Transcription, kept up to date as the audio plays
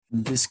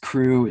This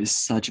crew is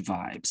such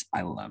vibes.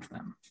 I love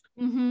them.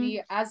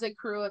 The as a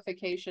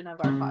crewification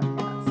of our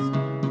podcast.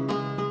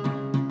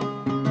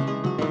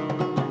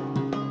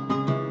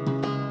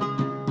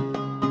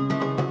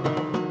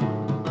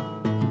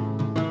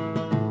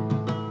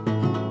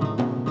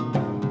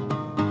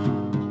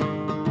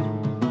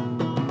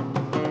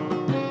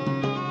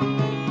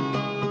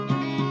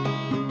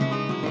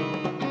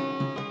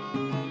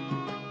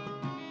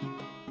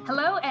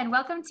 Hello and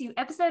welcome to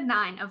episode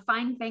 9 of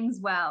Find Things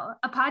Well,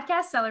 a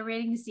podcast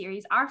celebrating the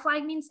series Our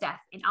Flag Means Death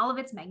in all of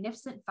its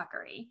magnificent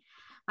fuckery.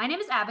 My name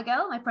is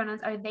Abigail. My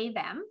pronouns are they,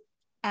 them.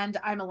 And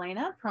I'm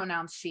Elena,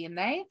 pronouns she and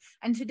they.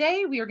 And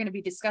today we are going to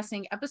be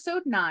discussing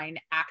episode 9,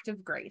 Act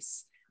of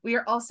Grace. We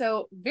are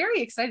also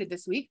very excited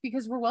this week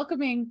because we're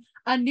welcoming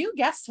a new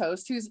guest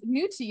host who's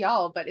new to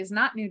y'all, but is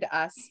not new to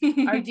us.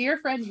 Our dear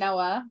friend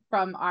Noah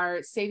from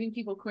our Saving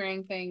People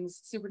Queering Things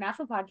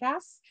Supernatural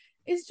podcast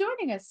is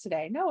joining us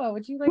today. Noah,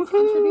 would you like to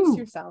introduce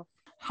yourself?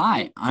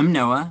 Hi, I'm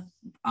Noah.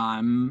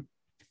 I'm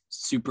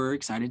super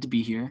excited to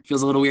be here.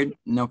 Feels a little weird.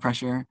 No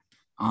pressure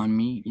on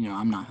me. You know,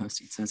 I'm not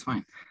hosting, so it's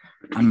fine.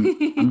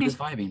 I'm just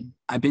vibing.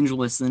 I binge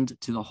listened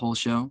to the whole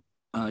show,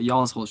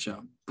 y'all's whole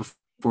show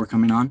before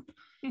coming on,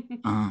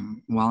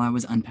 while I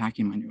was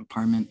unpacking my new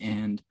apartment,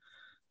 and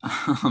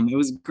it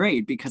was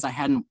great because I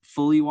hadn't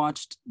fully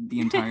watched the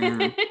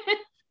entire.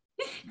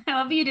 I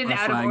love you did it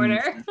out of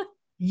order.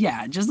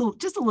 Yeah, just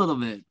a little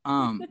bit.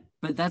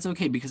 But that's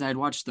okay because I had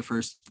watched the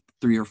first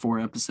 3 or 4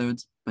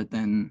 episodes, but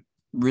then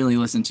really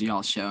listened to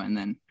y'all's show and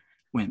then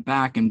went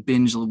back and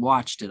binge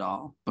watched it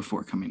all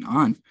before coming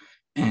on.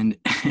 And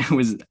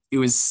it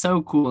was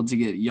so cool to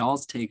get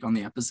y'all's take on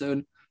the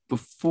episode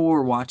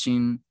before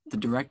watching the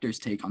director's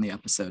take on the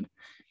episode.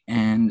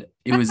 And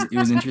it was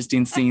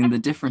interesting seeing the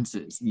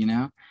differences, you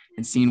know,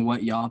 and seeing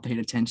what y'all paid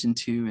attention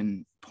to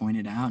and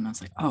pointed out. And I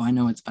was like, oh, I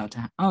know what's about to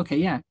happen. Oh, okay,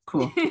 yeah,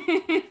 cool.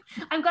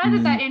 I'm glad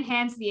that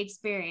enhanced the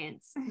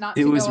experience. Not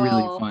it to was go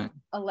really all fun.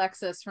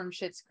 Alexis from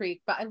Schitt's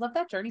Creek, but I love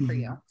that journey for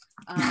you.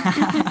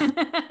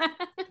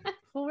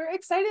 Well, we're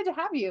excited to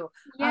have you.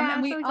 Yeah,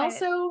 and we so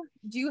also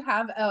do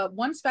have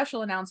one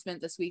special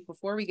announcement this week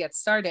before we get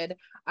started,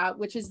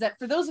 which is that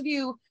for those of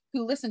you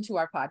who listen to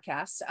our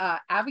podcast,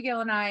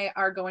 Abigail and I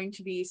are going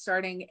to be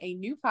starting a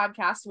new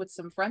podcast with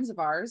some friends of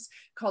ours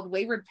called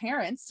Wayward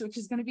Parents, which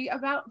is going to be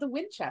about the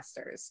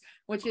Winchesters,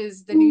 which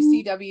is the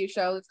new CW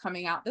show that's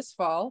coming out this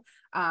fall.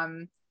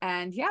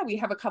 And yeah, we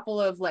have a couple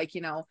of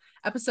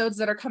episodes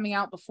that are coming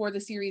out before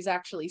the series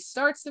actually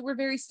starts that we're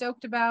very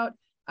stoked about.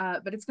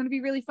 But it's going to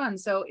be really fun.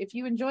 So if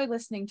you enjoy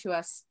listening to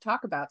us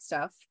talk about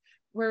stuff,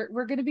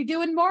 we're going to be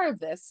doing more of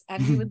this.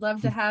 And we would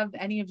love to have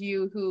any of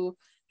you who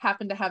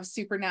happen to have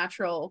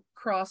supernatural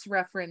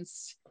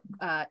cross-reference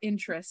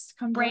interest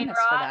come join us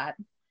for that.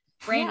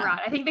 Brain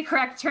rot. I think the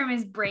correct term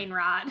is brain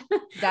rot.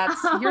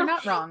 You're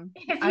not wrong.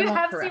 If you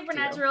have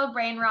supernatural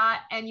brain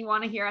rot and you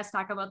want to hear us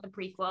talk about the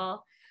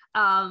prequel,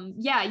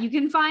 you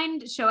can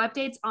find show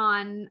updates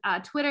on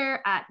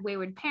Twitter at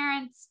Wayward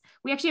Parents.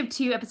 We actually have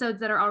 2 episodes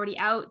that are already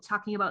out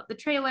talking about the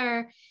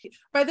trailer.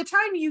 By the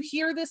time you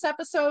hear this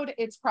episode,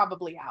 it's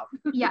probably out.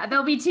 Yeah,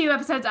 there'll be 2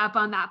 episodes up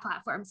on that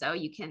platform, so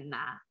you can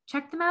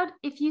check them out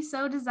if you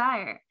so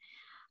desire.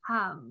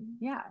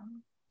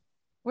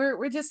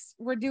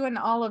 We're doing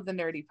all of the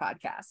nerdy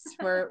podcasts.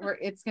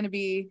 It's going to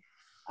be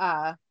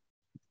hot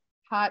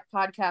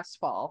podcast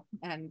fall,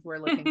 and we're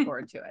looking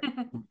forward to it.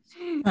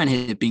 Trying to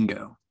hit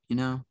bingo, you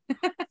know.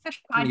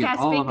 Podcast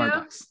all bingo. Of our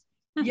ducks.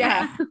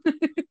 Yeah.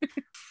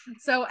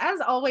 So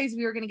as always,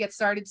 we are going to get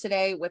started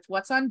today with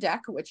What's on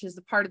Deck, which is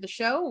the part of the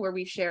show where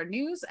we share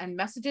news and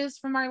messages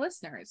from our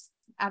listeners.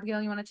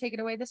 Abigail, you want to take it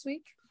away this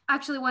week? I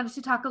actually wanted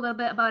to talk a little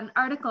bit about an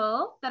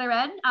article that I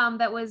read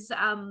that was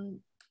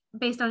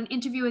based on an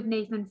interview with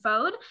Nathan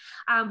Fode,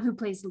 who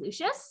plays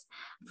Lucius,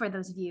 for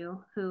those of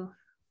you who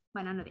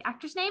might not know the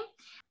actor's name.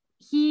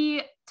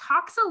 He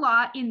talks a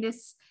lot in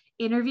this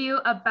interview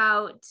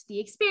about the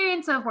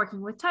experience of working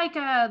with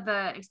Taika,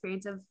 the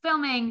experience of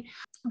filming,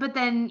 but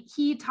then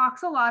he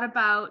talks a lot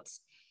about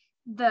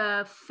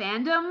the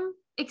fandom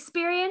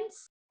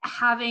experience,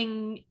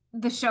 having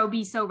the show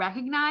be so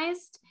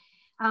recognized,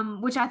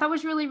 which I thought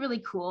was really,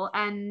 really cool.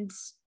 And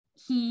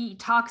he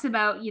talks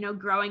about,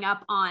 growing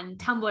up on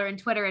Tumblr and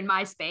Twitter and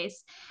MySpace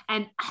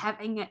and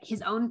having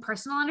his own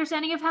personal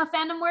understanding of how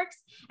fandom works,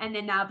 and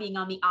then now being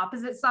on the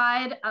opposite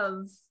side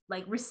of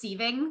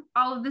receiving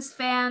all of this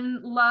fan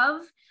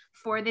love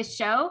for this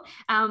show.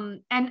 I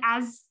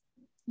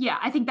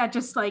think that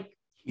just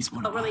he's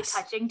one felt of really us.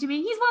 touching to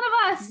me. He's one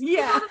of us.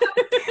 Yeah.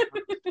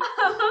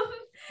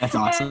 That's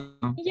awesome.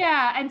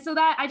 And so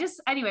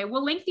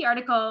we'll link the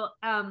article,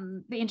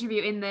 the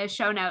interview in the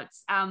show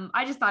notes.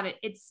 I just thought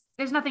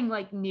there's nothing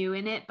new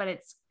in it, but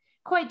it's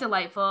quite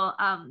delightful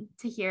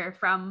to hear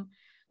from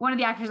one of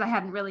the actors I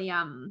hadn't really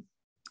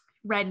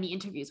read any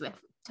interviews with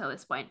till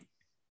this point.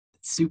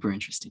 Super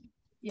interesting.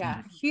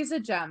 Yeah, he's a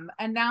gem.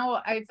 And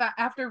now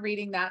after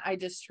reading that, I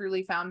just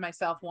truly found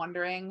myself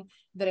wondering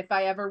that if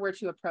I ever were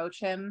to approach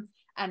him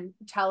and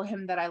tell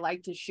him that I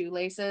liked his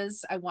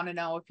shoelaces. I want to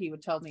know if he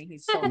would tell me he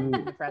stole them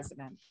from the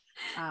president.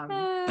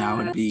 That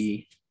would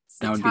be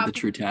the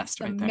true test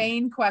right there. The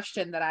main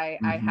question that I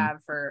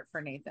have for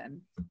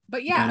Nathan.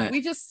 But yeah,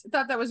 we just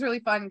thought that was really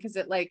fun because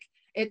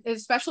it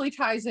especially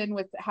ties in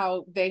with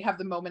how they have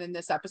the moment in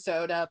this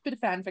episode, a bit of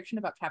fan fiction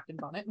about Captain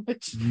Bonnet,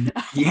 which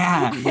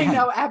I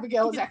know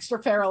Abigail is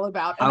extra feral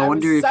about, and I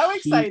was so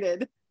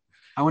excited.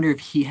 I wonder if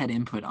he had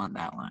input on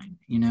that line,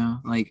 you know,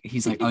 like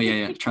he's like, oh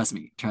yeah, trust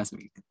me,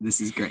 this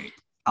is great.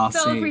 I'll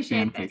say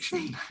fan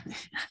fiction.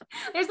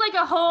 There's like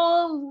a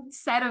whole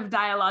set of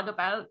dialogue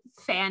about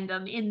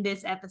fandom in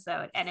this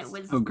episode, and it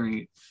was so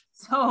great,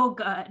 so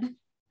good.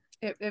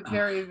 It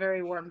very,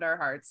 very warmed our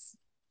hearts.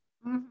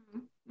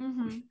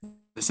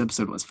 This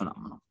episode was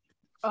phenomenal.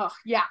 Oh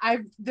yeah,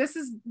 this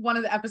is one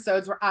of the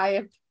episodes where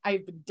I've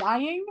been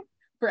dying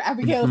for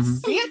Abigail to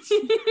see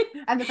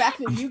it, and the fact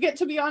that you get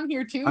to be on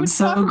here too. I'm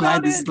so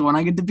glad this is the one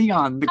I get to be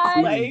on. The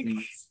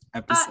Queen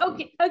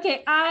episode.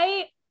 Okay.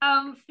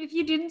 If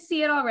you didn't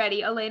see it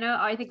already, Elena,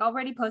 I think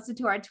already posted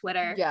to our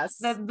Twitter. Yes.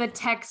 The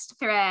text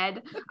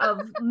thread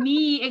of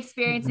me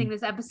experiencing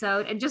this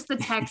episode, and just the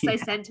text I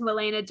sent to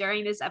Elena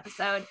during this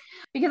episode,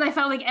 because I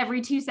felt like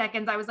every 2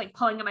 seconds I was like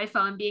pulling at my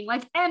phone, being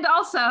like, and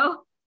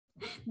also,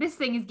 this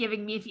thing is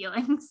giving me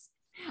feelings.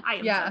 I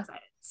am so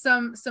excited.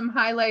 Some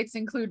highlights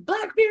include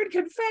Blackbeard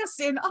confessed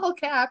in all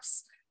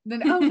caps.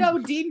 Then oh no,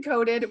 Dean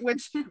coded,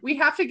 which we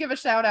have to give a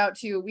shout out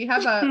to. We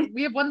have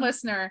one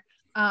listener.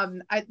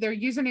 Their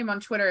username on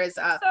Twitter is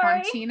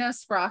Fontina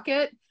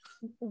Sprocket.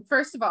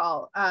 First of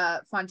all,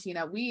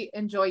 Fontina, we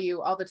enjoy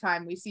you all the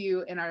time. We see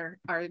you in our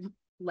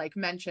like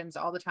mentions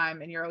all the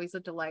time, and you're always a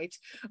delight.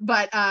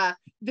 But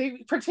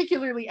they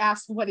particularly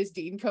asked what is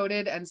Dean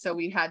coded, and so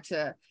we had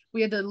to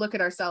look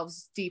at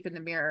ourselves deep in the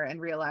mirror and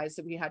realize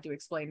that we had to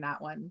explain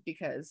that one,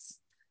 because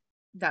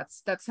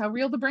that's how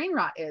real the brain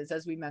rot is,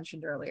 as we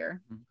mentioned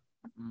earlier.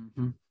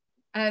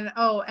 And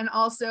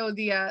also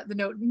the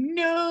note,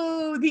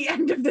 no, the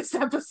end of this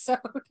episode.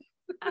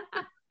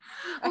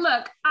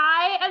 Look,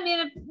 I am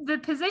in the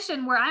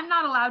position where I'm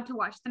not allowed to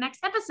watch the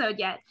next episode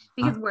yet,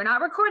 because we're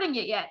not recording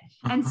it yet.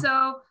 And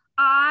so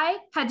I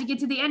had to get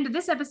to the end of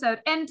this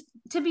episode. And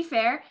to be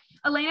fair,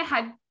 Elena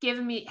had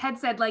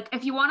said, like,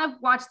 if you want to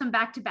watch them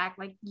back to back,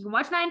 like you can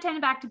watch 9 and 10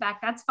 back to back,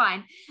 that's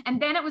fine.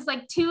 And then it was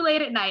like too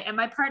late at night, and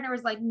my partner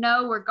was like,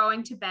 no, we're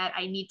going to bed.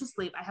 I need to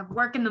sleep. I have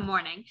work in the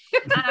morning.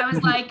 And I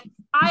was like,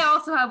 I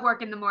also have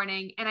work in the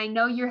morning, and I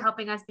know you're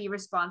helping us be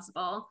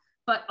responsible,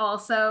 but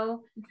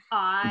also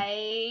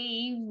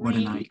what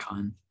an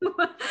icon.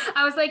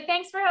 I was like,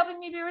 thanks for helping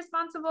me be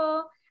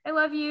responsible. I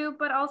love you,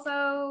 but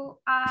also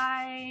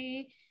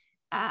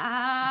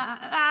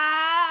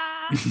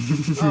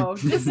oh,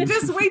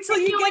 just wait till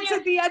you get to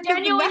the end.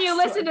 Daniel, when you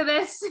listen to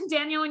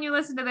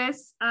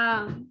this,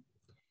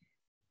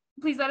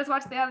 please let us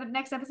watch the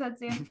next episode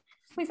soon.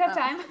 Please have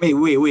time.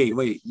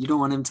 Wait. You don't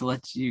want him to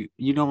let you.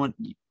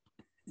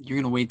 You're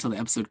gonna wait till the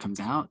episode comes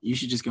out? You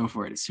should just go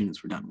for it as soon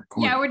as we're done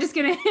recording. Yeah, I'm just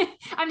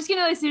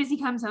gonna, as soon as he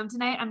comes home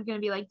tonight, I'm gonna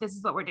be like, this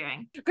is what we're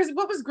doing. Because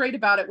what was great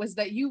about it was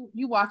that you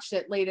watched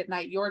it late at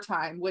night your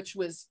time, which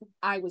was,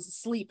 I was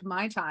asleep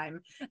my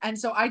time, and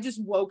so I just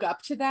woke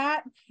up to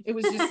that. It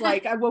was just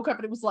like I woke up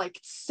and it was like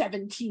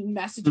 17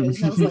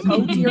 messages, and I was like,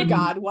 oh dear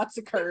God, what's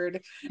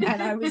occurred?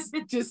 And I was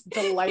just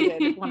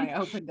delighted when I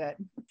opened it.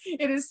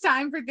 It is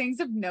time for Things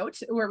of Note,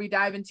 where we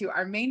dive into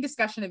our main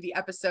discussion of the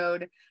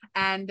episode.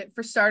 And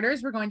for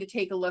starters, we're going to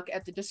take a look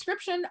at the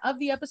description of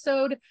the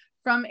episode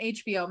from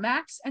HBO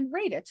Max and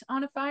rate it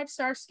on a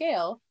 5-star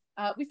scale.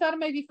 We thought it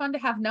might be fun to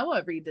have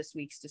Noah read this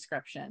week's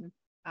description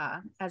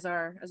as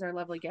our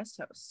lovely guest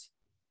host.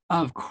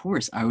 Of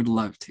course, I would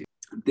love to.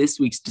 This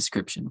week's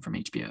description from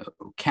HBO: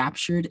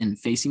 captured and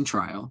facing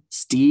trial,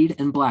 Steed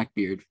and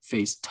Blackbeard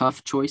face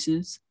tough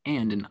choices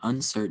and an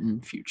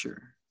uncertain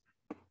future.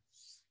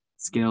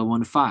 Scale 1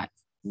 to 5.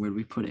 Where do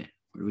we put it?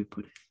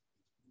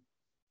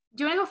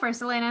 Do you want to go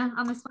first, Elena,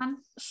 on this one?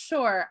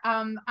 Sure.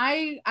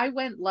 I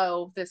went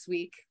low this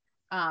week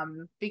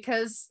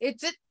because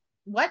it's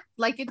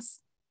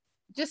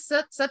just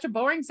such a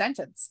boring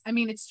sentence. I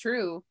mean, it's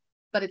true,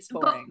 but it's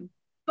boring.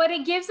 But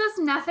it gives us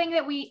nothing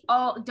that we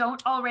all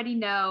don't already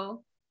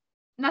know.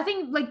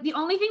 Nothing, like the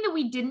only thing that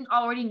we didn't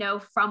already know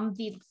from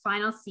the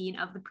final scene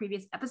of the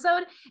previous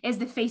episode is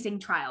the facing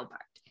trial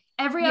part.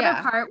 Every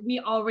other part we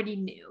already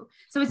knew.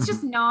 So it's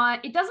just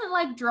not, it doesn't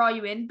like draw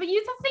you in. But the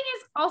thing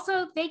is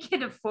also, they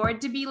can afford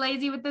to be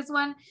lazy with this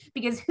one,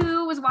 because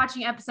who was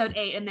watching episode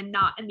 8 and then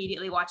not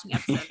immediately watching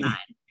episode 9?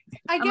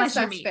 I guess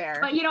that's fair.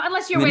 But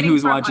unless you're waiting,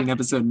 who's watching podcast.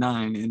 episode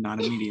 9 and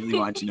not immediately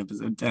watching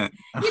episode 10?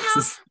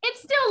 It's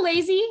still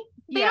lazy.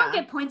 They don't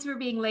get points for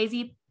being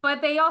lazy,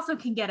 but they also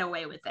can get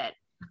away with it.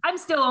 I'm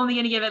still only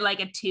going to give it like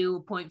a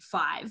 2.5,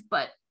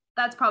 but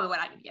that's probably what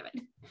I'm going to give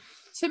it.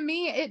 To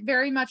me, it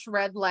very much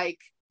read like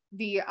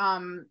the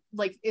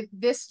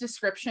this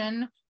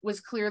description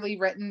was clearly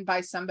written by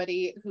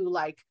somebody who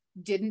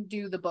didn't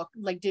read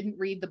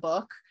the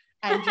book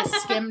and just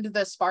skimmed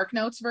the Spark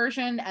Notes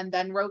version and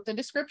then wrote the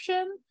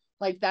description.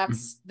 Like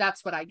that's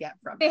what I get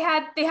from They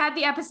it. had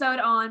the episode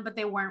on, but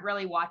they weren't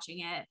really watching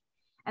it.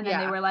 And then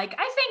they were like,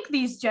 I think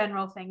these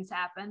general things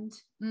happened.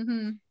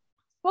 Mm-hmm.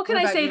 What can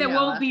I say that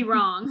won't be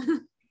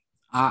wrong?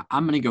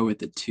 I'm gonna go with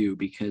the 2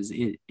 because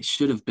it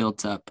should have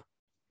built up.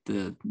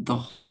 The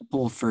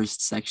whole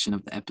first section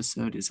of the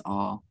episode is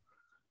all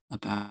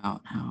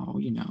about how,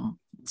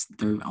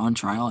 they're on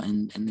trial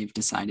and they've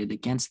decided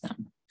against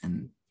them,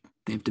 and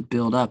they have to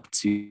build up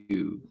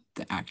to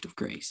the act of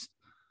grace.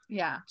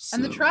 Yeah. So,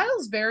 and the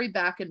trial's very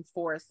back and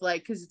forth,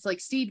 like, because it's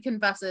like Steed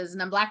confesses and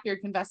then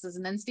Blackbeard confesses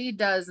and then Steed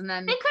does, and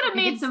then they could have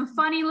made some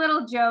funny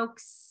little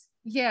jokes.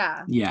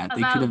 Yeah. Yeah,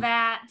 they could have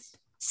that.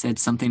 Said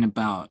something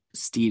about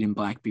Steed and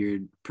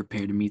Blackbeard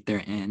prepare to meet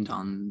their end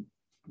on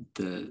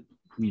the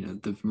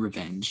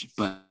revenge,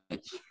 but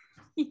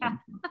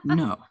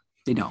no,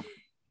 they don't.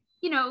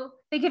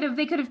 They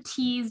could have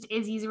teased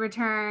Izzy's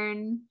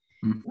return,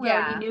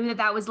 where we knew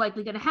that was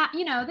likely going to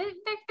happen.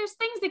 There's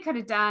things they could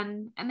have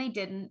done and they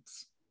didn't.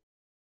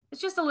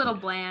 It's just a little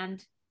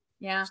bland.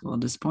 Yeah, it's a little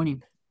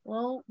disappointing.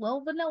 Well,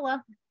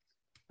 vanilla.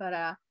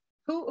 But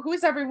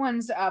who's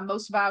everyone's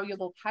most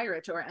valuable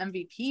pirate or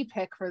MVP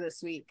pick for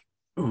this week?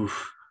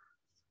 Oof.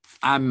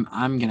 I'm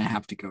gonna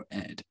have to go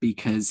Ed,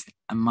 because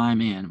my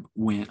man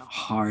went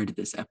hard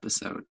this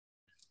episode.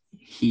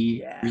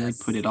 He really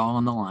put it all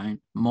on the line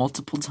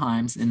multiple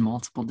times in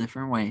multiple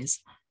different ways.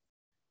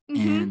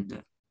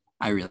 And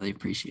I really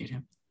appreciate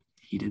him.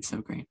 He did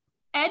so great.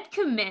 Ed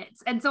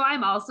commits. And so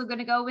I'm also going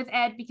to go with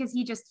Ed, because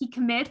he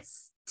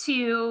commits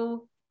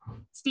to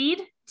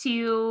Steed,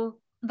 to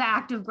the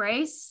act of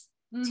grace,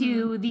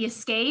 to the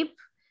escape,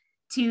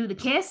 to the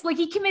kiss. Like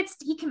he commits.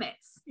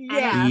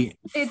 Yeah.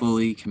 He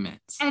fully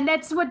commits. And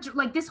that's what,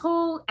 like, this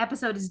whole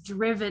episode is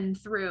driven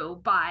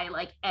through by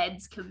like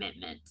Ed's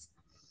commitment.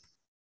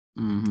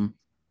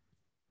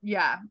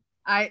 Yeah.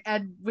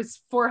 Ed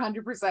was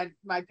 400%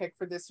 my pick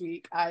for this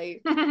week.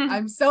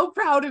 I'm so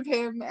proud of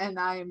him, and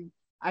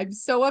I'm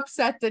so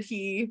upset that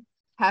he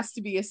has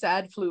to be a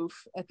sad floof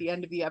at the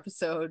end of the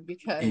episode,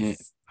 because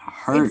it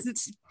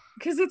hurts.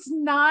 Because it's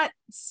not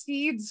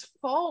Steed's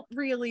fault,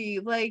 really.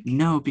 Like,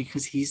 no,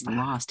 because he's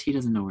lost. He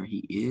doesn't know where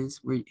he is.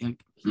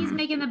 He's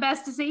making the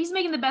best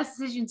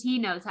decisions he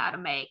knows how to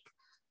make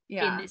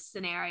in this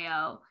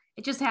scenario.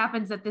 It just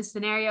happens that this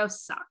scenario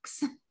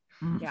sucks.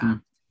 Yeah.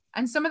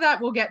 And some of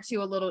that we'll get to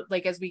a little,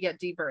 like, as we get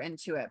deeper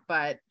into it.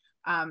 But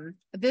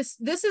this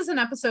is an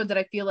episode that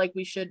I feel like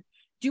we should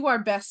do our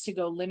best to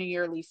go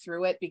linearly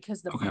through it,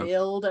 because the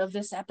build of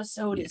this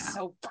episode is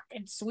so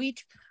fucking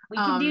sweet. We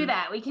can do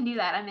that.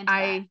 I'm into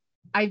that.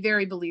 I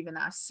very believe in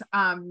us.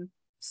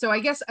 So I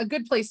guess a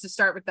good place to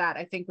start with that,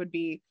 I think, would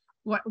be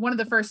one of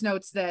the first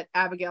notes that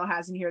Abigail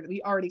has in here that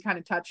we already kind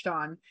of touched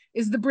on,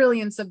 is the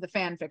brilliance of the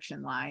fan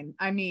fiction line.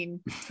 I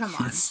mean, come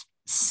on.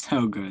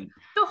 So good.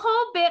 The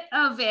whole bit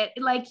of it,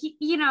 like, he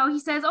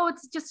says, oh,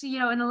 it's just,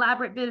 an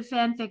elaborate bit of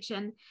fan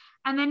fiction.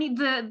 And then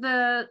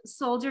the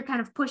soldier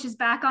kind of pushes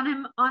back on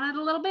him on it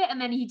a little bit.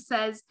 And then he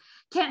says,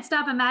 can't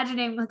stop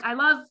imagining, like, I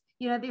love,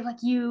 they're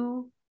like,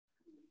 you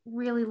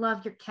really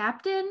love your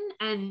captain.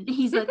 And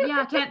he's like,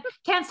 yeah,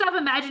 can't stop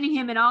imagining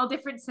him in all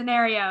different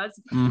scenarios.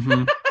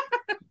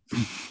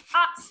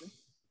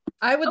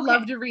 I would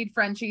love to read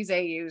Frenchie's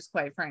AUs,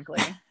 quite frankly.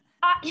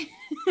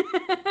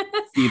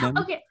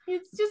 Okay,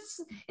 it's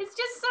just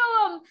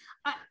so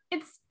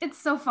it's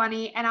so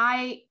funny. And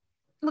I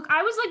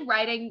was like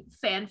writing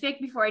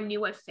fanfic before I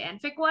knew what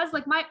fanfic was.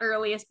 Like, my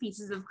earliest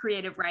pieces of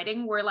creative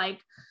writing were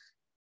like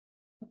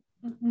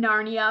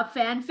Narnia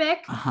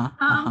fanfic.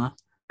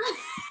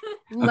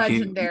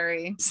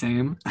 Legendary. Okay,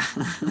 same.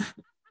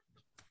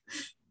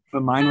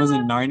 But mine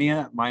wasn't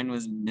Narnia. Mine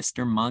was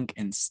Mr. Monk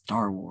and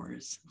Star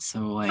Wars. So,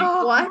 like,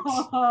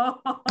 what?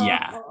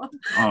 Yeah.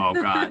 Oh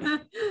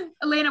God.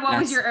 Elena, what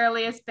was your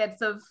earliest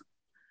bits of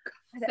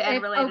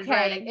fan-related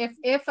writing?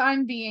 If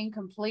I'm being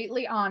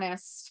completely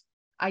honest,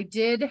 I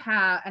did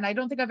have, and I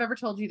don't think I've ever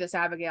told you this,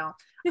 Abigail.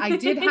 I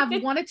did have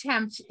one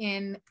attempt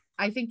in,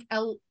 I think,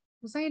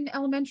 was I in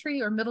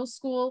elementary or middle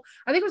school?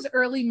 I think it was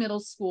early middle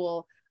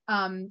school.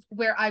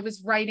 Where I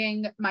was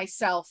writing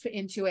myself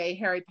into a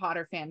Harry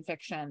Potter fan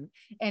fiction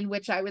in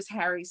which I was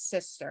Harry's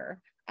sister,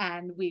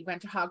 and we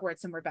went to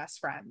Hogwarts and were best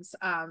friends.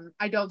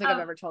 I don't think I've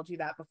ever told you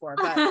that before,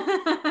 but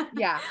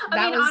yeah.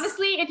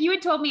 Honestly, if you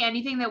had told me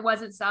anything that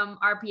wasn't some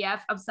RPF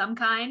of some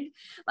kind,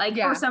 like,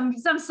 or some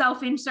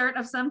self-insert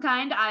of some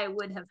kind, I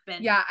would have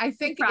been. Yeah, I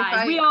think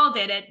we all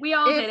did it. We've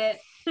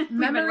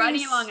been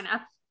writing long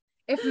enough.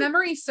 If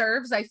memory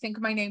serves, I think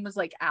my name was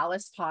like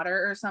Alice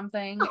Potter or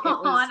something.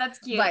 Oh, that's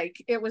cute.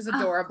 Like, it was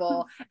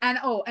adorable. And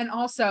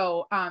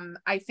also,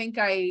 I think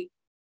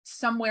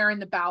somewhere in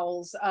the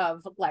bowels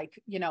of, like,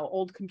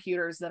 old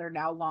computers that are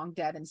now long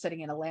dead and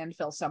sitting in a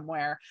landfill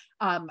somewhere,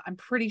 I'm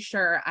pretty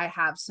sure I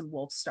have some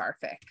Wolf Star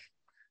fic,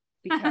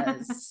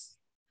 because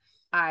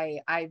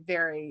I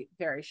very,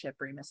 very ship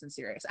Remus and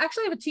Sirius.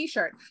 Actually, I have a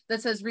t-shirt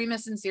that says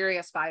Remus and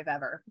Sirius 5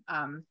 ever.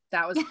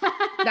 That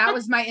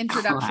was my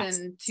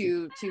introduction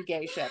to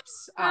gay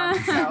ships.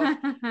 So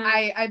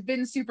I've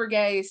been super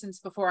gay since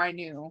before I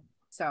knew.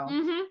 So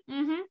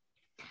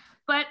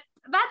But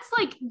that's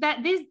like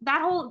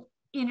that whole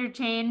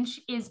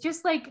interchange is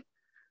just like,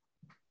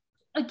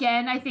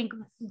 again, I think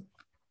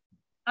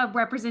a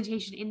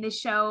representation in this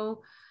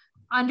show,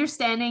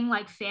 understanding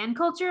like fan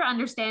culture,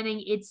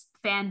 understanding its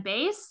fan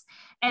base,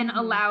 and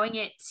allowing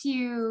it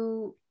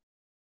to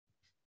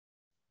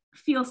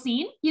feel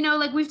seen. You know,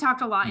 like we've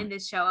talked a lot in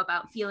this show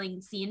about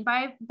feeling seen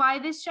by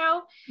this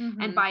show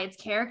and by its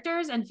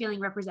characters, and feeling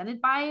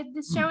represented by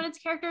this show and its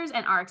characters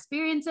and our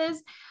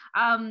experiences.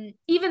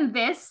 Even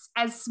this,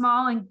 as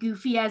small and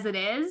goofy as it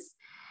is,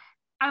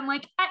 I'm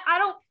like, I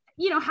don't,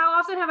 you know, how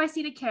often have I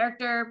seen a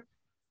character,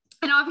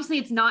 and obviously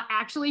it's not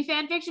actually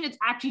fan fiction, it's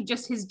actually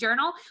just his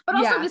journal, but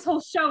also this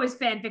whole show is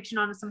fan fiction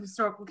on some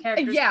historical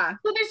characters. Yeah.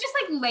 So there's just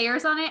like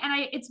layers on it,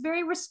 and it's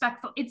very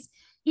respectful. It's,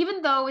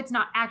 even though it's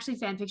not actually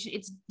fan fiction,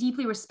 it's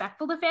deeply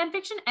respectful to fan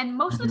fiction. And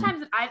most of the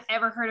times that I've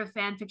ever heard of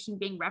fan fiction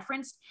being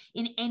referenced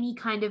in any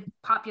kind of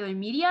popular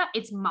media,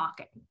 it's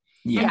mocking.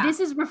 Yeah. And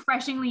this is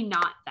refreshingly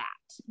not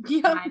that.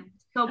 Yeah. I'm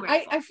so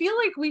grateful. I feel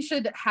like we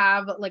should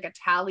have like a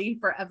tally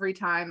for every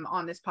time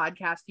on this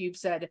podcast you've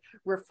said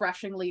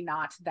refreshingly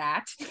not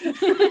that.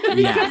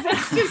 Because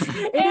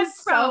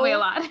it's probably a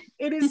lot.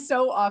 It is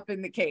so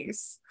often the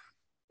case.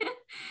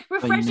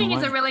 Refreshing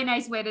is a really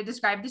nice way to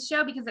describe this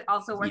show, because it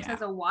also works as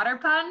a water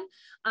pun.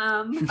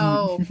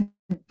 Oh,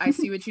 I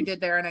see what you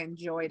did there, and I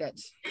enjoyed it.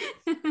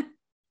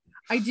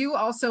 I do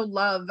also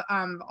love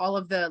all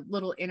of the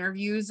little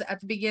interviews at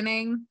the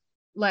beginning.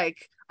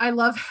 Like, I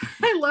love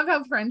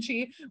how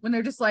Frenchie, when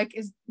they're just like,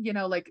 is, you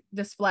know, like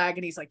this flag,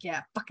 and he's like,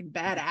 yeah, fucking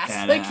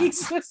badass. Like,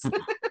 he's just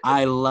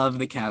I love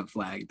the cat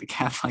flag. The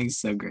cat flag is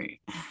so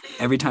great.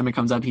 Every time it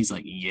comes up, he's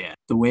like, yeah.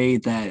 The way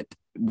that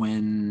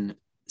when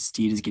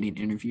Steed is getting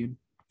interviewed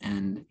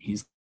and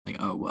he's like,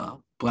 oh,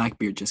 well,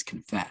 Blackbeard just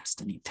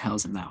confessed, and he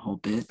tells him that whole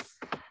bit.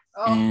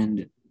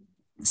 And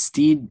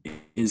Steed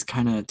is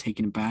kind of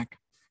taken aback,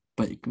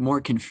 but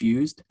more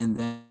confused. And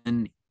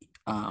then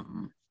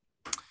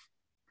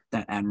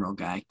that admiral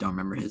guy, don't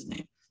remember his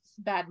name.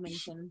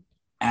 Badminton.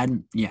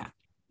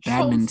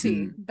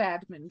 Badminton.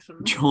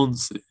 Badminton.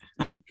 Chauncey.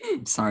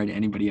 Sorry to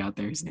anybody out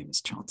there, his name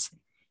is Chauncey.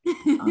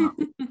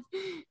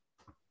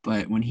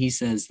 But when he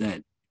says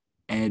that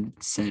Ed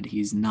said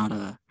he's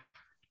a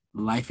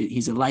life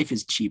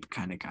is cheap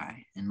kind of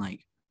guy, and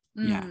like,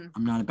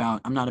 I'm not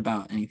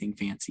about anything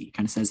fancy. He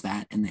kind of says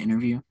that in the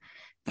interview.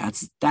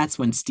 That's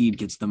when Steed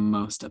gets the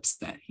most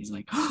upset. He's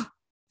like, oh,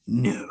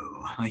 no,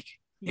 like,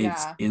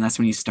 and that's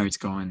when he starts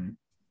going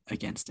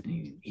against it.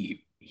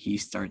 He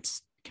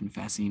starts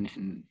confessing,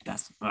 and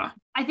that's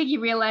I think he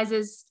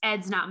realizes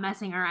Ed's not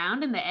messing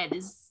around, and that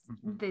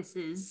this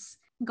is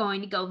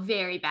going to go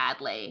very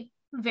badly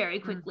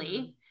very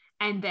quickly.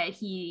 And that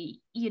he,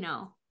 you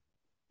know,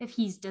 if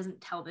he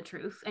doesn't tell the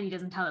truth and he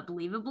doesn't tell it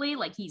believably,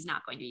 like, he's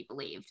not going to be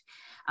believed.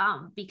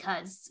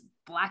 Because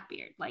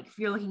Blackbeard, like, if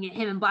you're looking at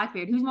him and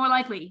Blackbeard, who's more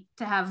likely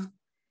to have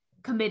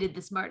committed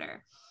this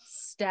murder?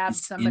 Stabbed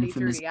somebody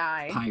through the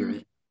eye.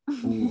 Pirate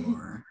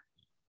or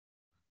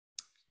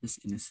this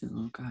innocent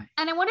little guy.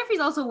 And I wonder if he's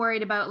also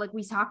worried about, like,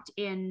 we talked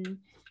in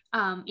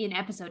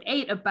episode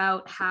 8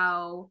 about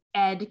how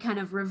Ed kind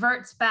of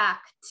reverts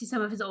back to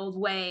some of his old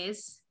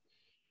ways,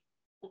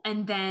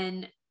 and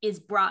then is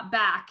brought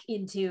back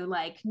into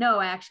like, no,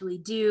 I actually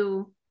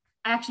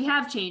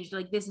have changed.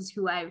 Like, this is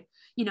who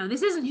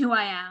this isn't who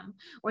I am,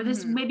 or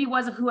this maybe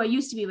was who I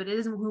used to be, but it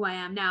isn't who I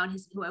am now, and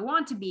is who I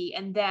want to be.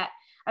 And that,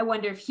 I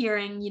wonder if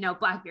hearing,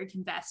 Blackbeard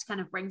confess kind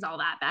of brings all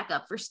that back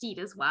up for Steed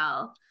as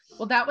well.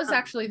 Well, that was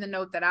actually the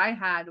note that I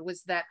had,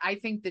 was that I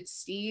think that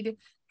Steed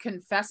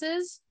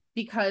confesses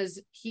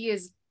because he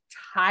is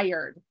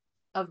tired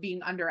of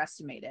being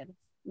underestimated,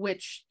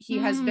 which he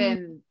has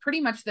been pretty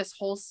much this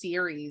whole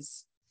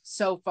series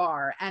so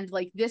far. And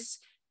like, this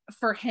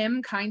for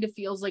him kind of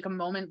feels like a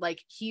moment, like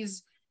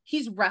he's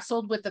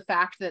wrestled with the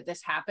fact that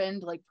this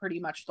happened like pretty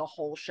much the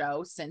whole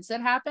show since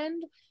it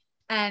happened.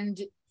 And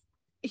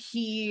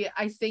he,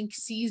 I think,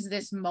 sees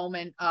this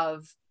moment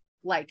of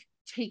like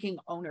taking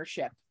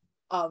ownership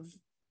of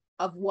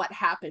what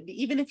happened,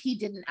 even if he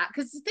didn't,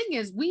 because the thing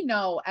is, we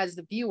know as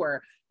the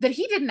viewer that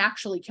he didn't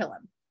actually kill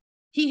him.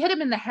 He hit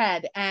him in the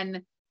head,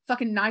 and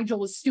fucking Nigel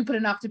was stupid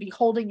enough to be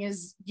holding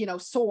his,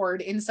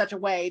 sword in such a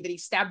way that he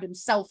stabbed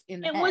himself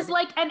in the head. It was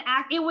like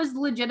it was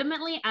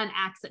legitimately an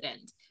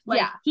accident.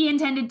 Like, he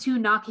intended to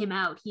knock him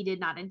out. He did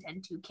not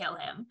intend to kill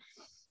him.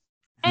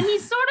 And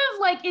he's sort of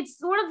like, it's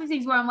one of the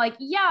things where I'm like,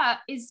 yeah,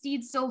 is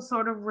Steed still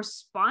sort of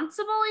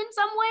responsible in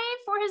some way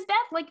for his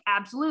death? Like,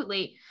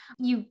 absolutely.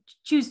 You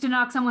choose to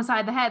knock someone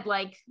aside the head,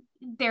 like,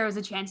 there is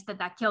a chance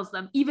that kills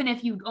them, even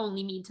if you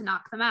only need to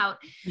knock them out.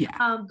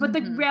 Yeah. But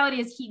the reality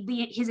is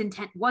his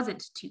intent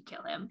wasn't to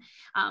kill him.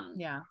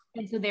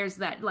 And so there's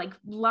that like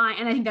line,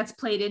 and I think that's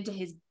played into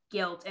his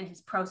guilt and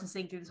his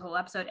processing through this whole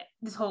episode,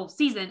 this whole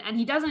season. And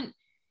he doesn't,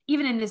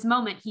 even in this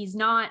moment, he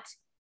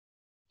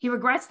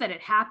regrets that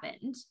it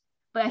happened.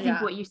 But I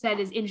think what you said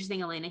is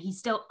interesting, Elena. He's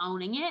still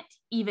owning it,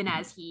 even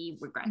as he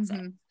regrets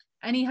it.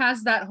 And he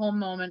has that whole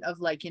moment of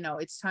like,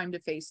 it's time to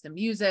face the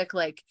music.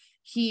 Like,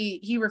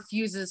 he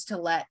refuses to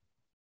let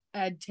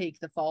Ed take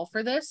the fall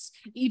for this,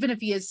 even if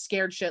he is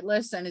scared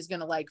shitless and is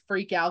gonna like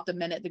freak out the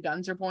minute the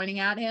guns are pointing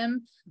at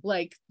him.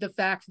 Like the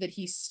fact that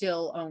he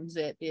still owns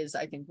it is,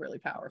 I think, really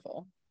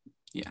powerful.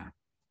 Yeah.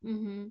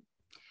 Mm-hmm.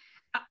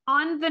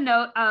 On the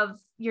note of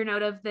your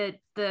note of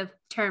the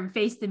term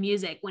 "face the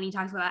music," when he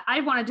talks about that, I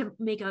wanted to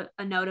make a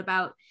note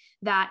about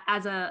that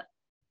as a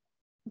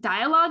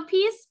dialogue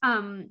piece.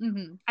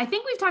 I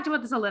think we've talked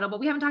about this a little, but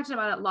we haven't talked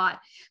about it a lot.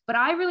 But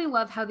I really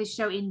love how this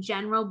show in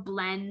general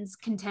blends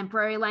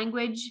contemporary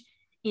language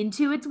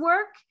into its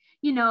work.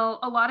 You know,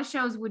 a lot of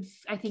shows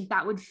I think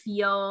that would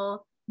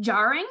feel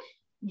jarring.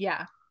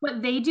 Yeah.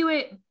 But they do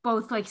it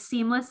both like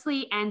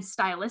seamlessly and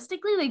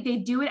stylistically. Like they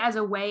do it as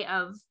a way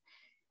of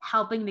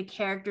helping the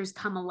characters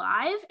come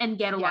alive and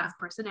get a lot of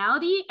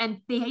personality.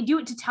 And they do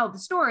it to tell the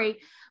story,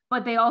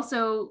 but you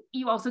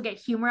also get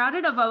humor out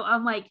of it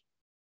of like,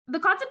 the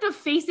concept of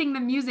facing the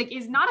music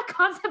is not a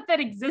concept that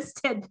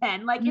existed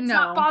then. Like it's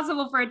not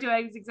possible for it to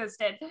have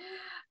existed,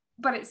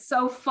 but it's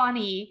so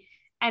funny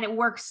and it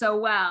works so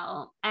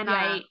well. And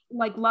I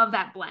like love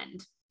that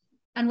blend.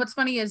 And what's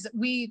funny is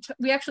we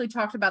actually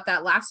talked about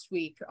that last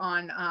week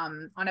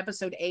on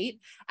episode 8.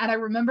 And I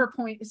remember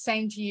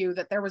saying to you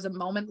that there was a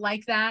moment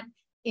like that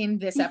in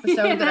this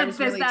episode that I was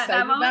really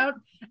excited about.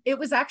 It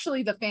was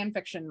actually the fan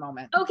fiction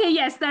moment. Okay,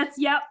 yes, that's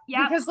yep.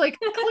 Because like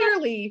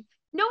clearly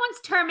no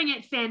one's terming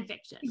it fan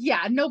fiction.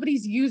 Yeah,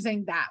 nobody's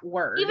using that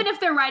word. Even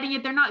if they're writing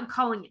it, they're not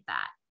calling it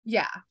that.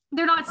 Yeah.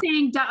 They're not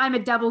saying I'm a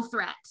double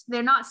threat.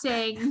 They're not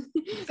saying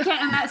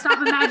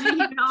stop imagining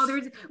even all the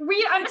reasons.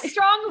 I'm a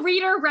strong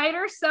reader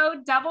writer, so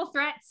double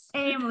threat,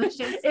 same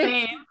Lucius,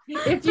 same.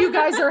 If you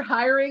guys are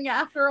hiring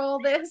after all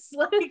this,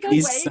 like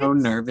he's so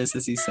nervous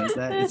as he says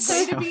that. It's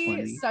going so to be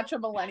funny. Such a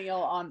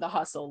millennial on the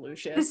hustle,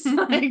 Lucius.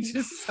 Like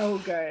just so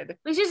good.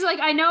 Lucius is like,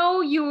 I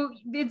know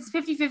it's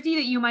 50-50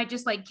 that you might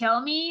just like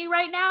kill me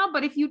right now,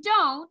 but if you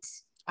don't,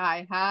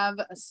 I have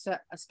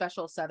a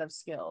special set of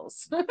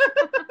skills.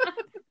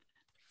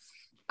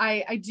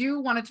 I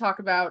do want to talk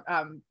about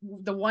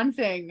the one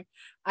thing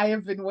I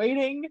have been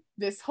waiting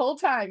this whole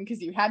time,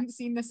 because you hadn't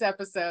seen this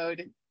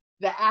episode,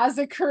 the as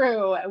a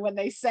crew, when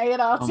they say it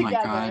all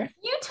together.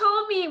 You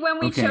told me when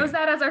we chose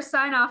that as our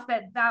sign off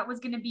that was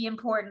going to be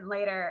important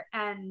later,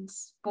 and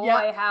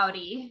boy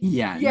howdy.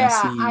 Yeah,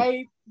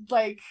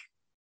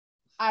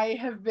 I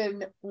have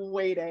been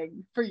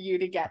waiting for you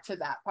to get to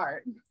that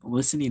part.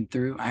 Listening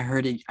through, I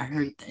heard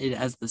it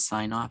as the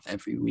sign off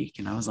every week,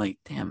 and I was like,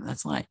 damn,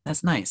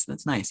 that's nice.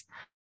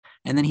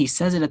 And then he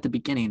says it at the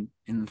beginning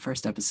in the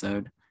first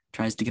episode,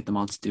 tries to get them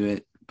all to do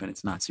it, but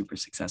it's not super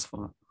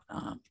successful.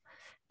 And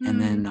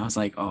then I was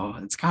like, oh,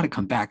 it's got to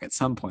come back at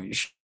some point,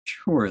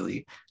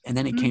 surely. And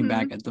then it came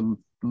back at the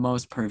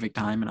most perfect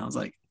time, and I was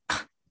like,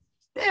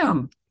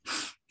 damn,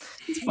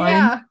 it's fine.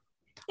 Yeah.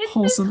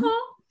 Wholesome.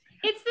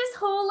 It's this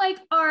whole like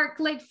arc,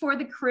 like for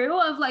the crew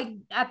of like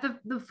at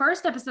the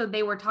first episode,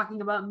 they were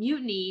talking about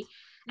mutiny.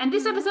 And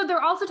this episode,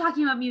 they're also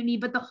talking about mutiny,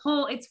 but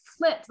it's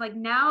flipped. Like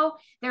now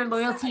their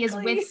loyalty is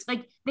with,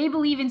 like they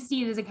believe in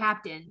Steve as a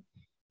captain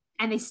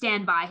and they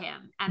stand by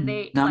him. And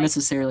they not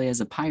necessarily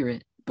as a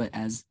pirate, but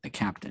as a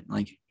captain.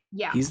 Like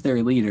he's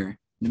their leader,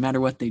 no matter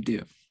what they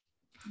do.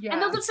 Yeah.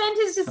 And they'll defend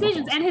his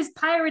decisions and his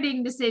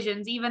pirating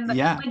decisions, even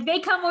like they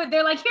come with,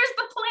 they're like, here's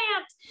the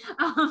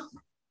plant.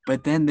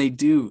 But then they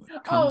do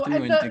come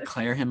through and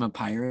declare him a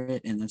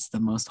pirate, and it's the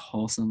most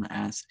wholesome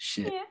ass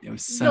shit. It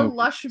was so the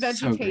lush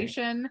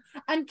vegetation.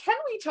 And can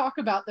we talk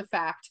about the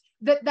fact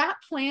that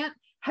plant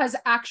has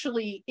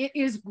it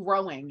is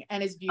growing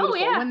and is beautiful. Oh,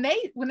 yeah.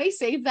 When they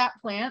save that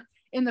plant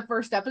in the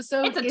first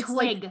episode, it's a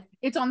twig. Like,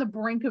 it's on the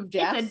brink of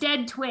death. It's a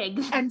dead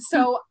twig. And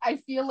so I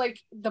feel like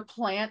the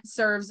plant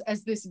serves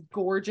as this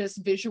gorgeous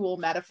visual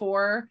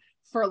metaphor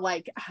for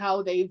like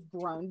how they've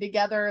grown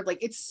together.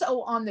 Like it's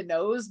so on the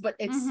nose, but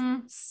it's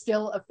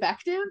still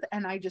effective,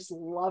 and I just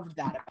loved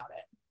that about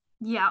it.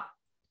 Yeah,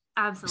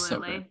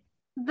 absolutely.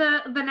 So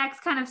the next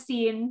kind of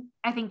scene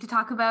I think to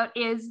talk about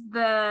is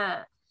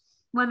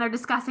when they're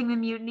discussing the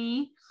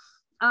mutiny,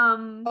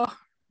 and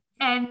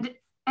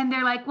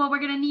they're like, well, we're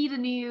gonna need a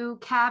new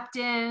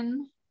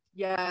captain.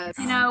 Yes.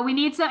 You know, we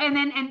need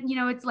and you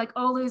know, it's like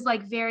Olu's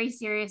like very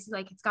serious,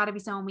 like it's got to be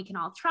someone we can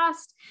all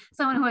trust,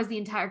 someone who has the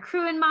entire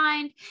crew in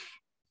mind.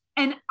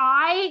 And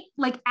I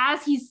like,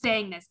 as he's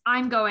saying this,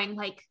 I'm going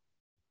like,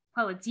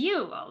 well, it's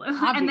you, Olu.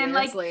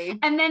 Obviously.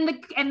 And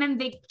then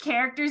the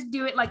characters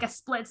do it like a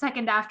split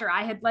second after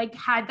I had like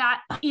had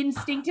that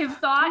instinctive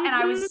thought, and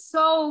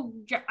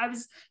I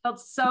felt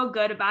so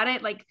good about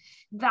it, like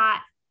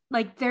that,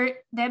 like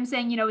them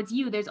saying, you know, it's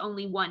you. There's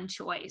only one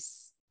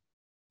choice.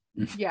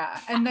 Yeah,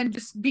 and then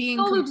just being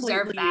completely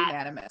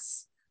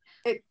unanimous.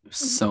 It was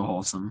so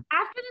wholesome.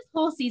 After this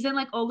whole season,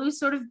 like Olu's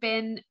sort of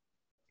been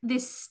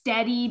this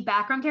steady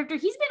background character.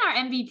 He's been our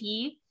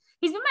MVP.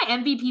 He's been my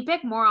MVP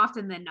pick more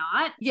often than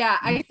not. Yeah,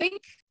 I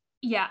think.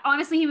 Yeah,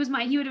 honestly, he would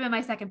have been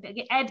my second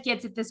pick. Ed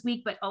gets it this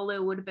week, but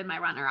Olu would have been my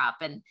runner-up.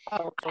 And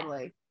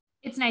totally.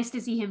 It's nice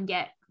to see him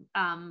get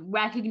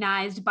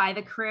recognized by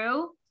the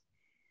crew.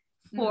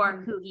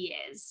 for who he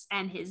is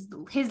and his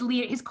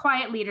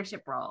quiet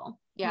leadership role.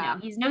 Yeah.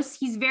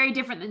 He's very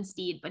different than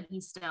Steed, but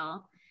he's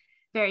still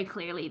very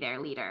clearly their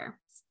leader.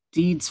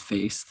 Steed's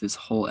face this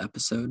whole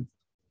episode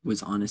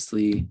was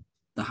honestly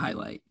the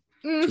highlight.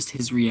 Just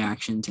his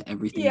reaction to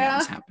everything that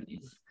was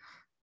happening.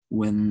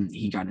 When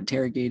he got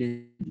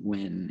interrogated,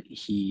 when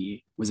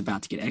he was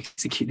about to get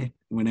executed,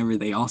 whenever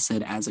they all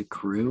said as a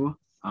crew,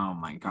 oh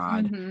my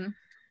God.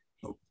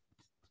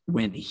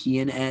 When he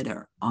and Ed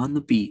are on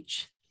the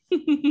beach.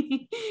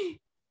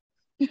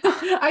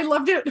 I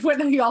loved it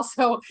when he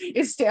also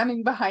is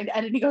standing behind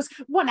Ed and he goes,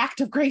 "One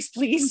act of grace,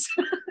 please."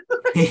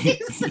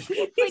 he's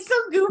so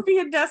goofy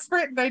and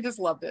desperate, and I just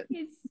loved it.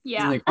 He's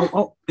like,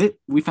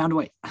 we found a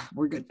way.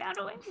 We're good. Found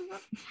a way.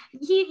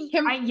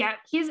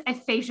 His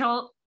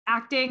facial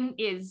acting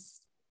is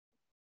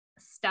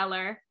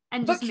stellar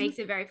and just makes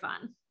it very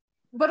fun.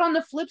 But on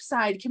the flip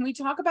side, can we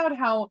talk about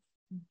how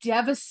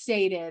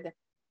devastated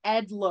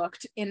Ed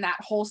looked in that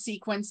whole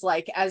sequence,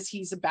 like as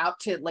he's about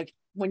to, like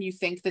when you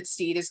think that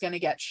Steed is going to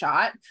get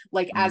shot,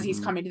 like as he's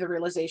coming to the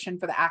realization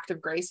for the act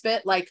of grace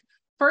bit, like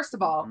first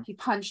of all, he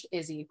punched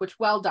Izzy, which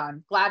well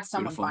done. Glad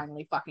someone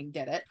finally fucking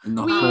did it. And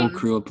the whole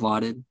crew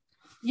applauded.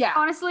 Yeah.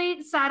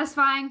 Honestly,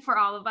 satisfying for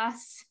all of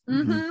us.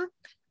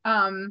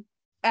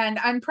 And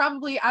I'm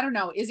probably, I don't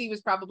know, Izzy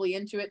was probably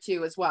into it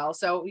too as well.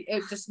 So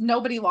it just,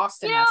 nobody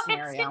lost in that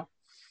scenario.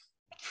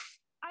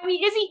 I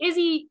mean,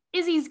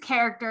 Izzy's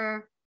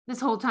character this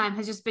whole time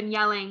has just been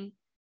yelling,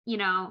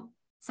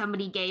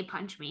 somebody gay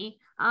punch me.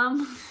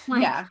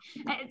 Like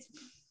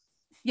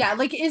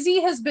Izzy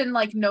has been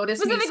like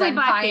noticed me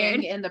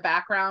senpaiing in the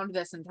background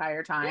this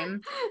entire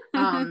time.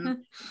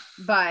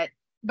 But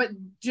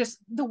just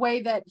the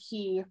way that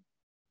he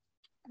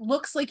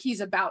looks like he's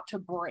about to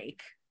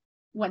break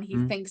when he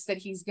thinks that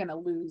he's gonna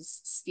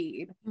lose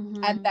Steed,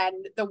 and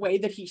then the way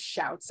that he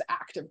shouts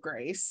act of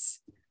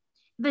grace,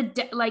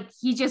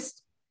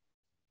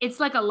 it's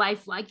like a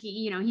life, like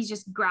he's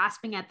just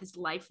grasping at this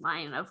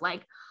lifeline of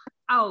like,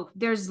 oh,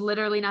 there's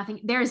literally nothing,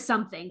 there's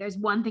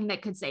one thing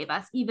that could save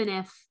us, even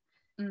if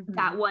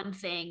that one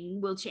thing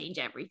will change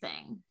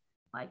everything.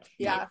 Like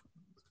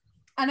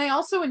and I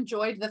also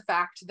enjoyed the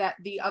fact that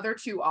the other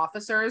two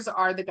officers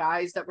are the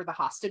guys that were the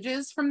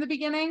hostages from the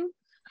beginning.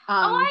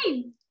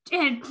 I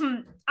did.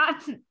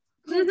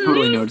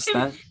 Totally noticed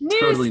that.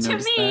 News to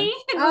me.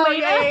 Oh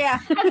yeah.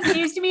 That's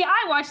news to me.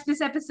 I watched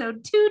this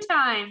episode 2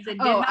 times and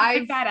did not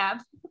pick that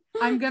up.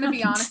 I'm gonna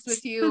be honest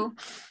with you,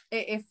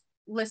 if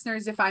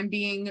listeners, if I'm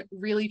being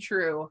really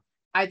true,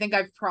 I think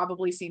I've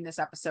probably seen this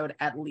episode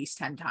at least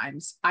 10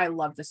 times. I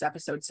love this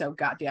episode so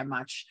goddamn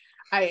much.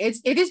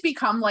 It has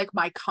become like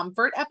my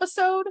comfort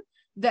episode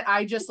that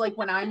I just like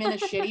when I'm in a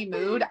shitty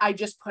mood, I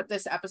just put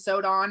this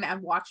episode on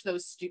and watch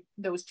those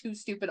two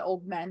stupid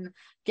old men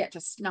get to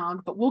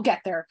snog, but we'll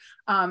get there.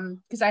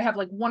 Because I have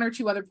like 1 or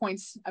 2 other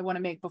points I want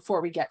to make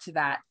before we get to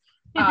that.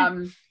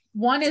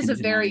 One is a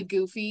very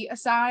goofy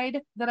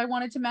aside that I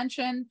wanted to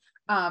mention,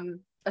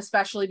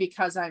 especially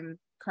because I'm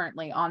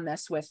currently on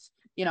this with,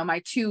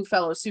 my 2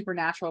 fellow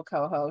Supernatural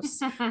co-hosts.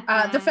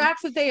 The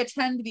fact that they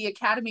attend the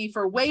Academy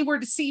for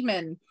Wayward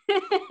Seamen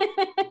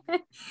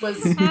was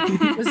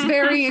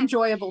very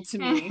enjoyable to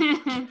me.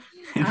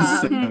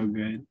 So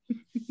good.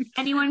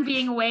 Anyone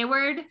being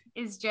wayward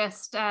is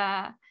just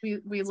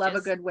we love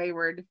a good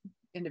wayward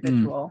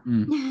individual.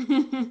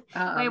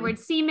 Wayward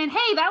Seamen.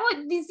 Hey, that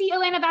would you see,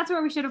 Elena, that's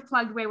where we should have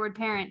plugged Wayward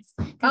Parents.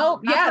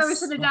 Oh yes, where we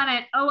should have done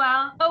it. Oh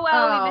well,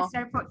 we missed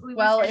our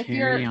if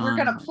we're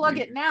gonna plug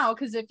it now,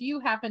 because if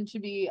you happen to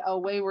be a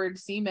wayward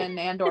seaman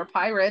and or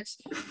pirate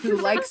who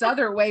likes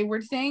other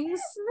wayward things,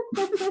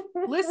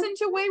 listen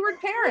to Wayward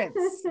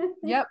Parents.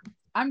 Yep,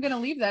 I'm gonna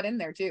leave that in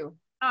there too.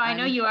 Oh, I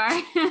know you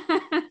are.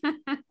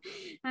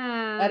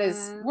 That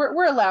is,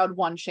 we're allowed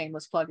 1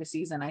 shameless plug a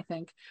season, I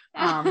think.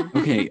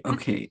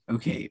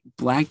 Okay.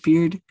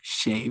 Blackbeard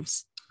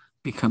shaves,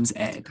 becomes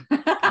Ed,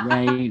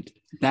 right?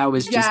 That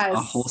was just a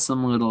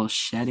wholesome little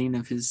shedding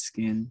of his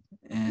skin.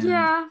 And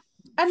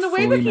and the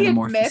way that he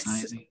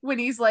admits when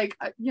he's like,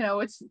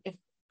 it's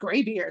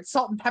gray beard,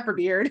 salt and pepper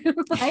beard.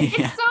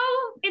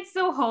 It's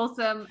so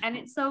wholesome, and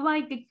it's so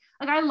like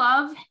I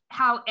love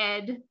how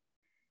Ed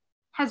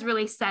has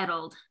really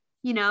settled.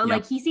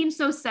 Like he seems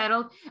so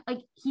settled,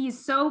 like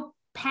he's so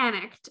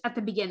panicked at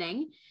the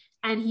beginning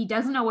and he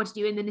doesn't know what to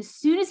do, and then as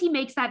soon as he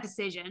makes that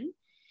decision,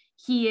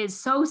 he is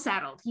so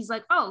settled. He's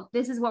like, oh,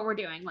 this is what we're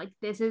doing, like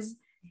he's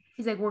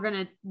like, we're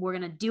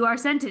gonna do our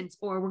sentence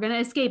or we're gonna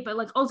escape, but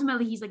like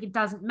ultimately he's like, it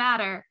doesn't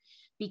matter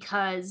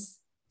because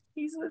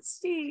he's with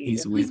Steed.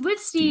 He's with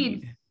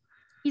Steed.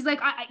 He's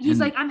like,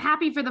 I'm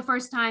happy for the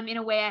first time in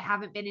a way I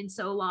haven't been in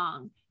so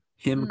long.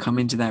 Him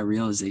coming to that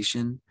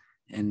realization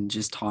and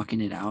just talking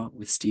it out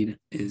with Steed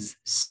is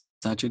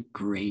such a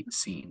great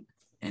scene.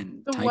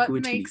 And so what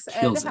makes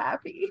Ed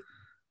happy?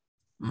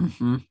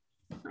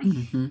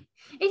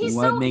 He's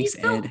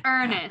so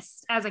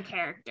earnest as a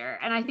character,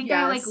 and I think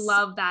I like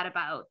love that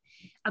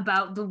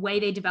about the way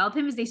they develop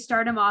him. Is they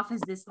start him off as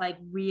this like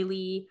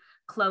really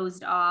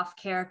closed off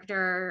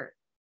character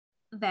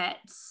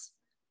that's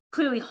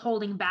clearly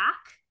holding back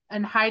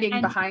and hiding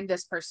behind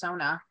this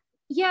persona.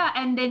 Yeah,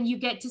 and then you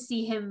get to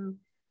see him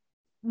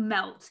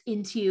melt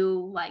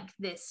into like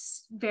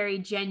this very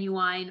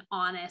genuine,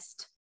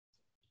 honest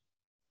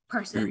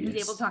person who's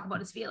able to talk about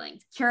his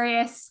feelings.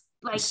 Curious,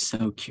 like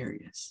so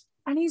curious.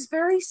 And he's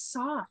very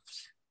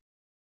soft.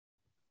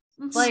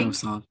 Like, so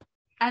soft.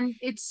 And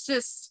it's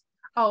just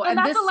and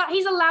that's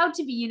he's allowed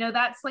to be, you know,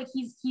 that's like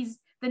he's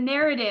the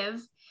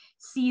narrative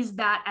sees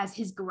that as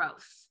his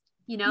growth.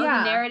 You know,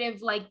 the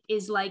narrative like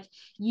is like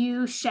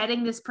you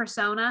shedding this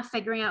persona,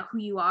 figuring out who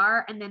you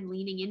are, and then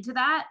leaning into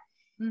that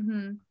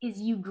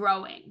is you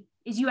growing,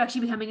 is you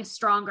actually becoming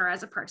stronger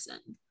as a person.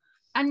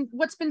 And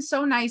what's been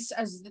so nice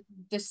as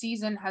the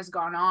season has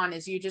gone on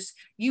is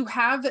you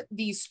have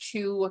these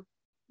two,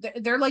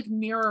 they're like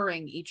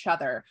mirroring each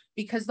other,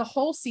 because the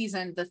whole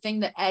season, the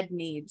thing that Ed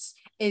needs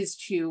is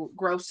to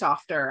grow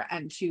softer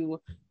and to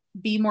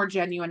be more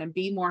genuine and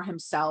be more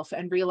himself,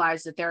 and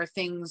realize that there are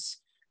things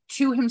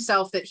to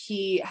himself that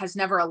he has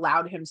never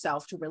allowed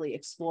himself to really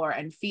explore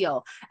and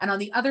feel. And on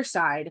the other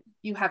side,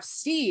 you have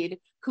Steed,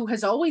 who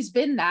has always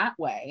been that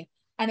way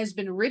and has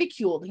been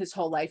ridiculed his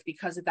whole life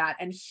because of that.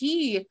 And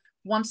he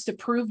wants to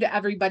prove to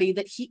everybody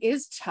that he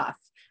is tough,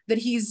 that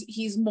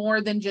he's more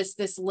than just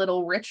this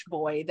little rich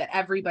boy that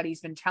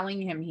everybody's been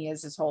telling him he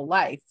is his whole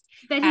life.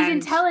 That he's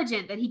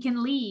intelligent, that he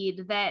can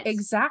lead, that...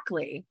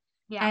 Exactly.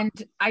 Yeah.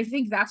 And I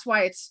think that's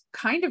why it's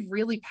kind of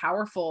really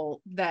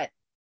powerful that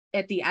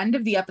at the end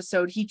of the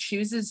episode, he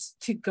chooses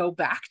to go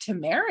back to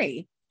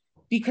Mary,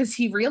 because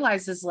he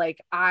realizes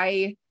like,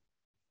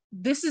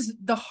 this is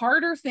the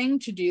harder thing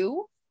to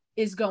do,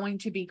 is going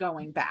to be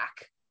going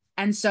back.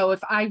 And so if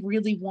I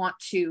really want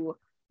to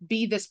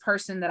be this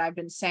person that I've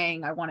been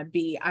saying I want to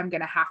be, I'm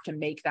going to have to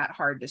make that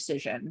hard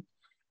decision.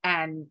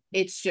 And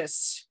it's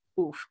just,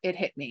 it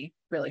hit me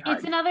really hard.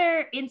 It's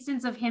another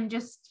instance of him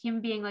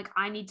being like,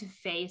 I need to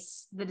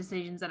face the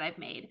decisions that I've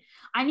made.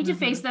 I need to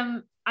face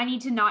them. I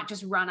need to not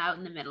just run out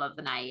in the middle of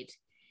the night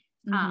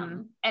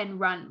and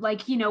run.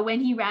 Like, you know, when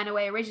he ran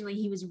away originally,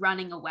 he was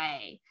running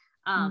away.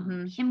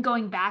 Him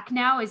going back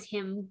now is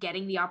him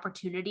getting the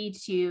opportunity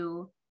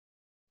to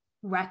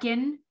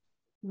reckon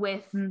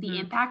with the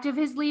impact of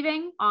his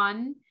leaving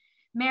on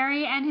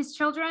Mary and his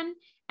children,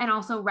 and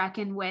also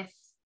reckon with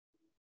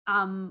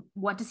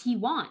what does he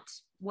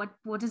want?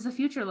 What does the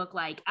future look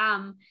like?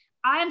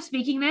 I am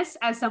speaking this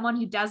as someone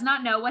who does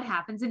not know what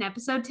happens in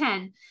episode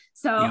 10.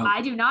 So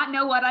I do not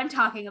know what I'm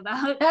talking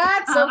about.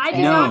 That's okay. I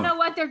do not know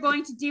what they're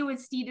going to do with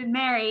Steed and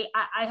Mary.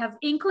 I have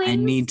inklings. I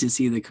need to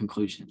see the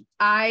conclusion.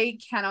 I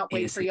cannot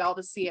wait for y'all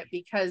to see it,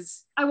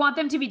 because I want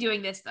them to be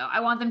doing this though. I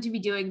want them to be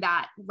doing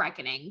that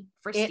reckoning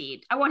for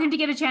Steed. I want him to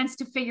get a chance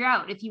to figure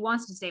out if he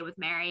wants to stay with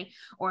Mary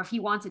or if he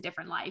wants a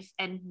different life,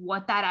 and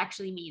what that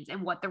actually means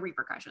and what the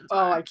repercussions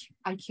are.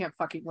 I can't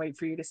fucking wait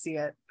for you to see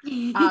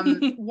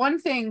it. One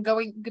thing,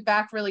 going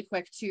back really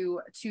quick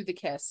to the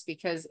kiss,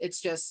 because it's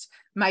just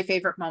my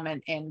favorite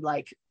moment in,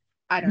 like,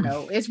 I don't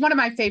know, it's one of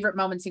my favorite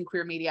moments in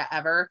queer media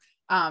ever,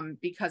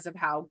 because of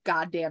how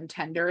goddamn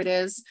tender it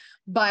is.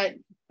 But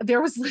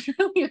there was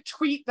literally a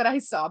tweet that I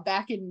saw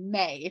back in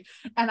May,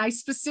 and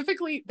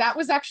that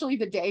was actually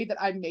the day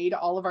that I made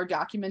all of our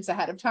documents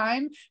ahead of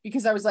time,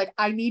 because I was like,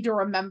 I need to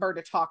remember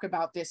to talk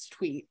about this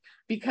tweet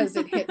because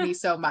it hit me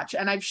so much.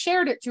 And I've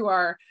shared it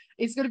to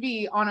it's going to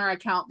be on our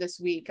account this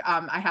week.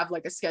 I have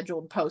like a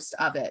scheduled post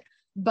of it,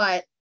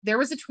 but there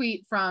was a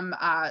tweet from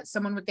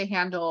someone with the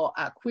handle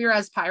Queer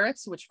as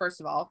Pirates, which, first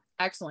of all,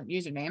 excellent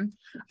username.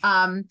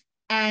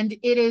 And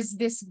it is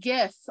this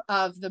gif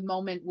of the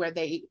moment where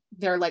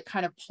they're like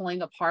kind of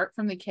pulling apart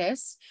from the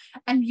kiss.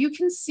 And you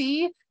can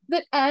see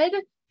that Ed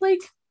like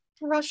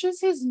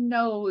brushes his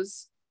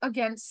nose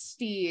against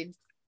Steed.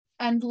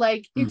 And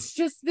like, it's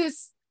just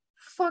this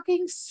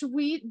fucking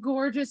sweet,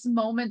 gorgeous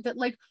moment that,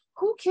 like,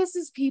 who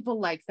kisses people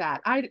like that?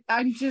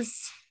 I'm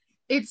just,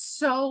 it's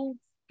so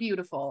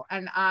beautiful.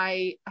 And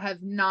I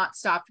have not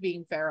stopped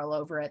being feral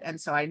over it. And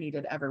so I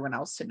needed everyone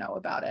else to know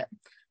about it.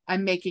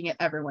 I'm making it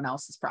everyone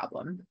else's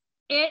problem.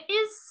 It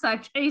is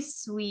such a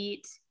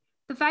sweet,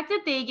 the fact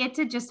that they get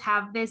to just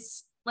have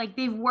this, like,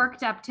 they've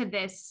worked up to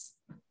this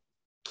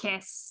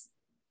kiss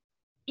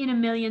in a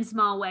million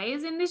small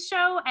ways in this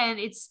show. And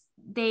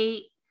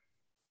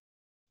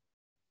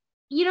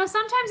you know,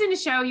 sometimes in a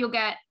show you'll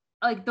get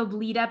like the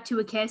lead up to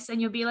a kiss and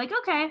you'll be like,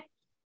 okay,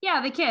 yeah,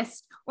 they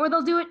kissed, or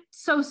they'll do it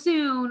so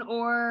soon,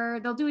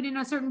 or they'll do it in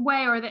a certain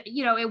way, or that,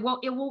 you know, it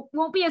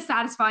won't be as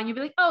satisfying. You'll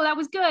be like, oh, that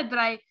was good, but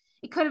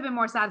it could have been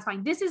more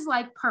satisfying. This is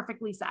like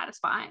perfectly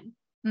satisfying.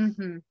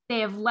 They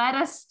have led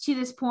us to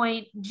this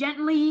point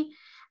gently,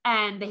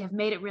 and they have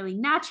made it really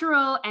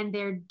natural, and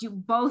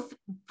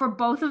for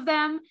both of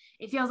them.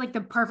 It feels like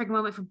the perfect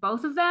moment for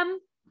both of them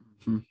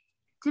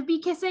to be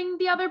kissing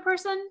the other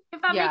person,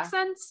 if that makes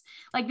sense.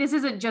 Like, this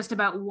isn't just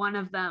about one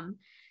of them.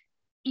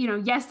 You know,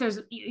 yes, there's,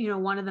 you know,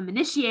 one of them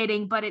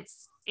initiating, but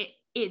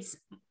it's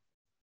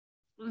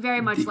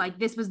very much like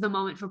this was the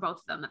moment for both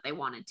of them that they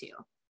wanted to.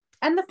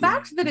 And the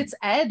fact that it's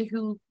Ed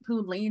who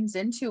leans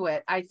into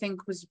it, I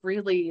think was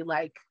really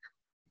like,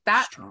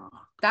 that Strong.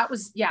 that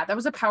was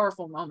a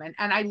powerful moment.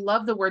 And I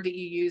love the word that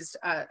you used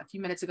a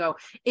few minutes ago.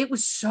 It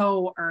was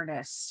so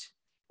earnest.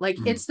 Like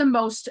it's the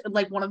most,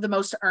 like one of the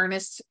most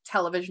earnest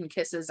television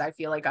kisses I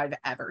feel like I've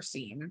ever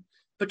seen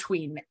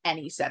between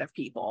any set of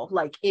people.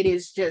 Like it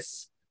is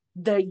just,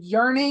 the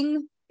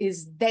yearning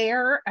is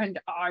there and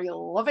I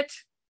love it.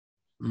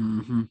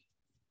 Mm-hmm.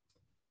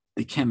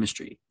 The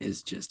chemistry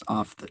is just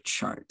off the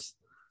charts.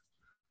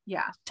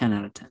 Yeah. 10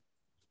 out of 10.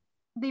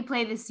 They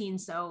play the scene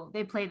so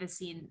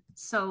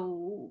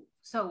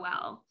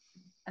well.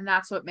 And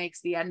that's what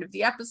makes the end of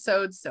the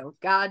episode so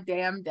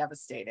goddamn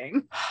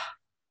devastating.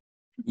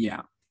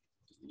 Yeah.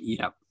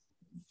 Yep.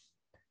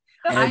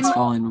 Ed's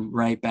falling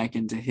right back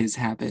into his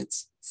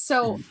habits.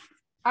 So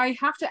I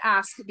have to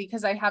ask,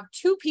 because I have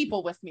two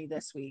people with me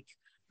this week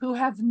who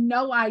have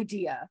no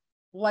idea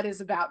what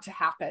is about to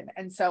happen.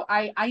 And so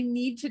I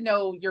need to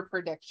know your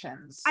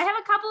predictions. I have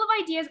a couple of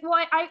ideas.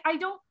 Well,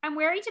 I'm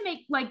wary to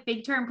make like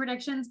big term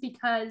predictions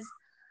because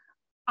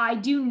I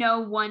do know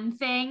one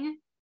thing,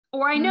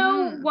 or I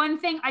know one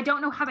thing. I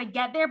don't know how to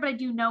get there, but I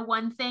do know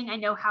one thing. I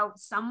know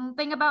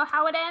something about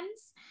how it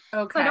ends.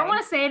 Okay. So I don't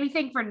want to say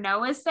anything for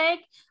Noah's sake,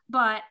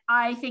 but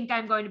I think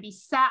I'm going to be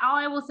sad. All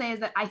I will say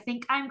is that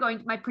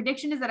my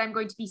prediction is that I'm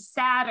going to be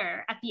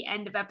sadder at the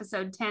end of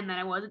episode 10 than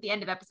I was at the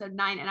end of episode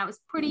 9. And I was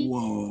pretty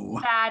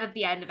sad at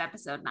the end of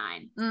episode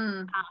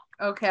 9.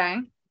 Okay.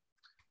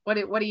 What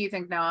do you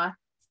think, Noah?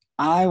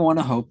 I want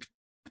to hope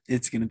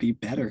it's going to be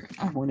better.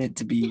 I want it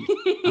to be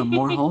a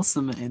more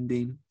wholesome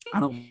ending.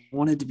 I don't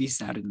want it to be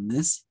sadder than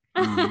this.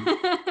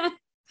 I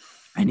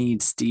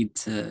need Steed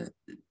to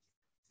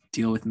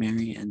deal with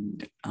Mary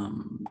and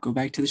go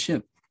back to the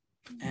ship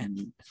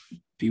and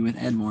be with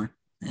Ed more.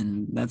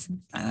 And that's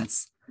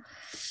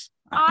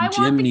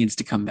Jim needs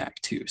to come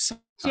back too. So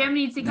Jim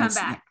needs to come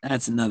back.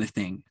 That's another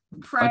thing.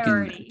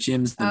 Priority. Fucking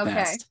Jim's the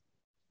best.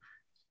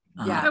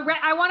 Yeah.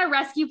 I want a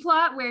rescue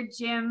plot where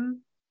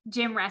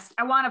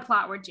I want a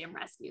plot where Jim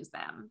rescues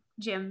them.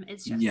 Jim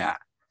is just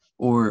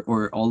or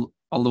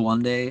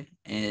Oluwande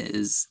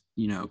is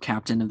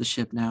captain of the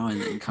ship now and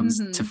then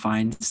comes to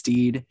find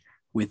Steed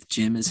with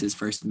Jim as his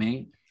first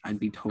mate. I'd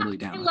be totally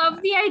down. I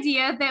love the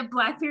idea that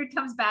Blackbeard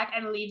comes back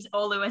and leaves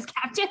Olu as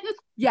captain.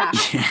 Yeah.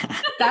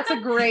 That's a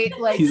great,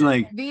 he's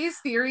like, these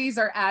theories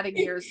are adding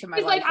years to my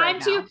life. He's like, right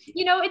I'm too,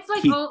 it's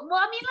like,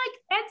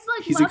 Ed's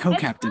like, he's a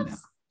co-captain now.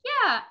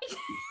 Yeah.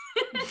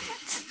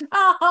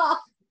 Oh.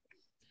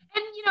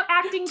 And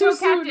acting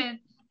co-captain.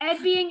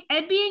 Ed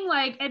being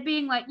like,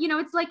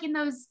 it's like in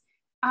those,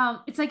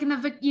 it's like in the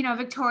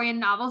Victorian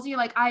novels. You're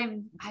like,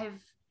 I'm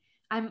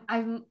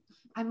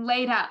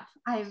laid up.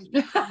 I'm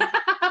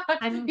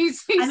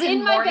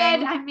in my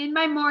bed. I'm in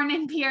my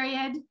mourning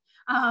period.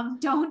 I'm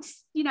gonna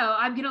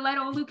let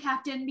Olu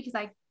captain because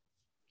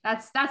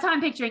that's how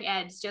I'm picturing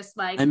Ed's just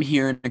like, I'm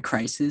here in a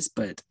crisis,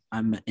 but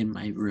I'm in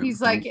my room.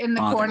 He's like in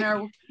the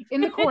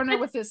corner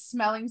with his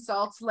smelling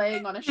salts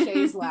laying on a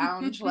chaise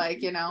lounge,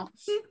 like,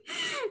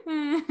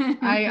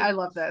 I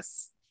love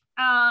this.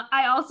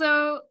 I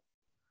also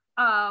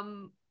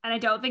and I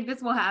don't think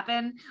this will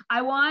happen.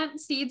 I want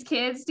Steed's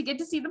kids to get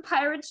to see the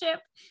pirate ship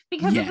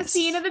because of the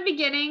scene at the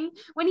beginning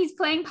when he's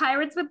playing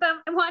pirates with them.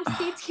 I want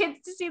Steed's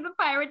kids to see the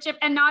pirate ship,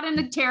 and not in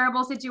a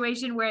terrible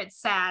situation where it's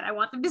sad. I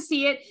want them to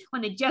see it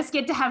when they just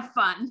get to have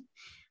fun.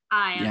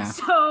 I am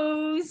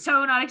so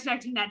not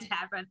expecting that to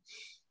happen.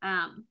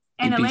 And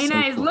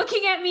Elena is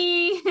looking at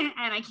me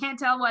and I can't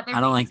tell what they're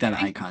I don't like that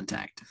eye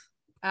contact.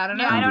 I don't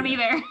know. Yeah, I don't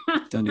either.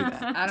 Don't do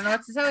that. I don't know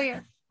what to tell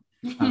you.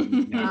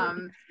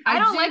 I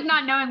don't like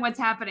not knowing what's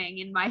happening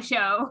in my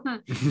show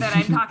that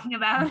I'm talking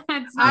about.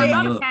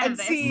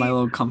 My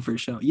little comfort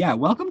show. Yeah,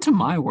 welcome to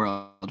my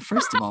world.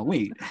 First of all,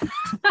 wait.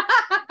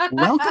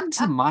 Welcome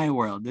to my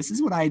world. This is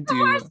what I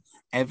do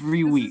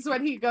every week. This is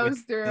what he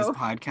goes through. This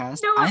podcast.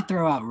 No. I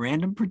throw out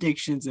random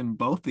predictions, and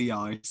both of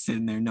y'all are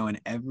sitting there knowing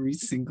every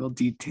single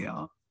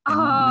detail.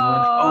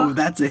 And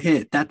that's a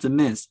hit. That's a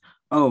miss.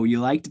 Oh, you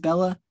liked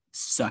Bella?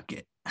 Suck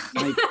it.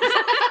 Like,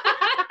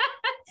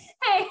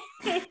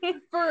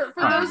 For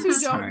those who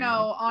don't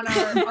know, on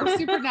our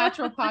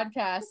Supernatural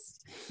podcast,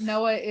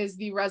 Noah is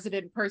the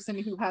resident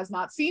person who has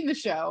not seen the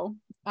show.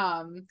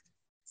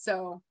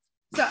 So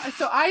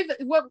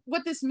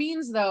what this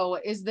means though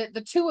is that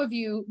the two of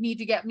you need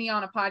to get me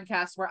on a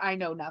podcast where I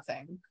know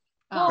nothing.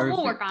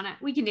 We'll work on it.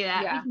 We can do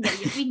that. Yeah.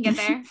 We can get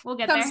there. We'll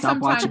get there. Stop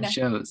watching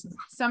shows.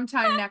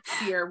 Sometime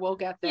next year, we'll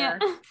get there.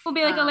 Yeah. We'll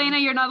be like, Elena,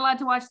 you're not allowed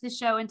to watch this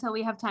show until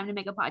we have time to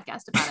make a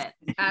podcast about it.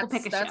 We'll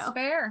pick a show. That's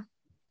fair.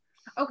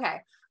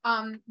 Okay.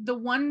 The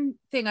one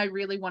thing I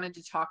really wanted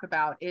to talk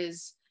about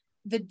is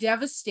the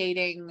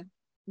devastating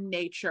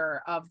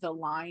nature of the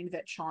line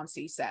that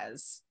Chauncey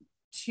says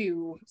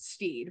to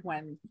Steed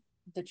when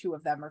the two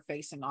of them are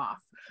facing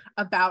off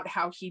about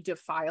how he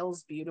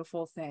defiles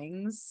beautiful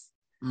things.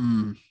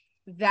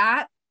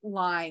 That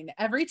line,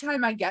 every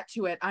time I get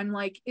to it, I'm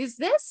like, is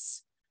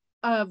this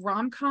a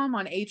rom-com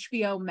on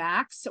HBO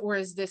Max or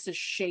is this a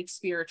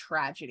Shakespeare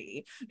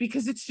tragedy?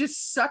 Because it's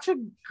just such a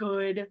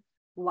good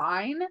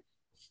line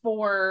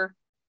for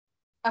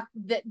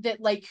that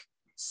like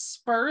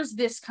spurs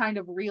this kind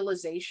of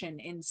realization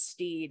in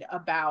Steed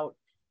about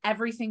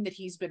everything that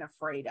he's been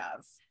afraid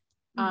of.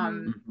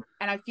 And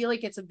I feel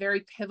like it's a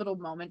very pivotal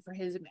moment for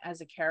him as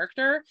a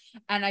character.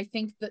 And I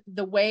think that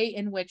the way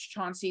in which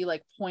Chauncey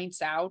like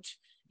points out,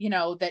 you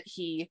know, that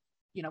he,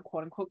 you know,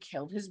 quote unquote,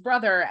 killed his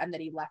brother and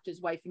that he left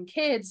his wife and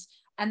kids.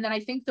 And then I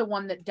think the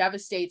one that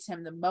devastates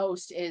him the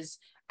most is,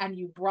 and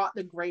you brought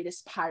the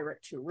greatest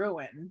pirate to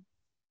ruin.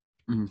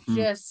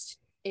 Just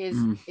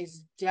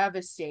is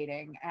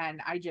devastating.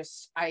 And I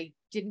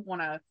didn't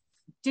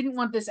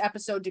want this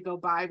episode to go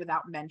by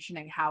without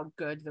mentioning how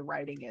good the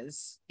writing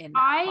is in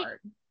that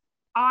part.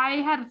 I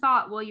had a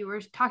thought while you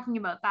were talking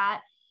about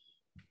that.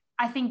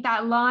 I think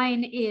that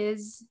line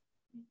is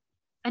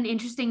an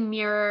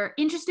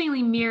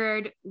interestingly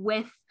mirrored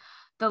with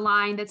the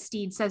line that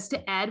Steed says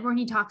to Ed, where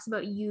he talks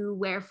about you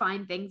wear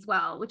fine things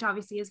well, which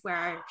obviously is where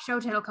our show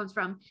title comes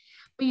from.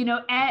 But, you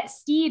know,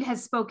 Steed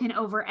has spoken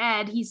over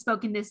Ed. He's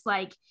spoken this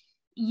like,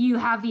 you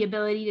have the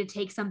ability to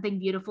take something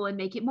beautiful and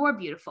make it more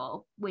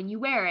beautiful when you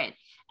wear it.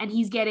 And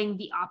he's getting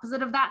the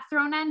opposite of that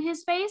thrown in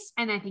his face.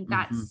 And I think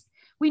that's,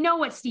 we know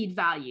what Steed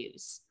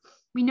values.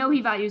 We know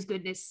he values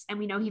goodness and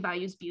we know he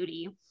values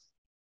beauty.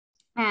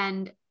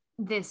 And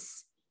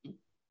this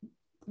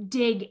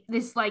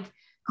like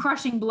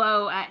crushing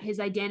blow at his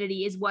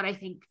identity is what I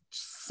think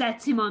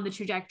sets him on the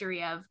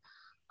trajectory of,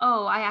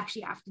 oh, I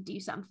actually have to do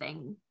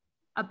something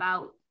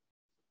about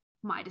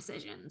my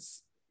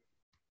decisions.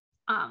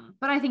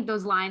 But I think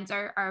those lines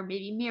are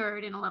maybe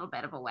mirrored in a little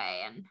bit of a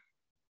way. And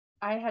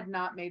I had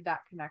not made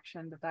that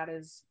connection, but that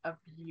is a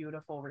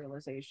beautiful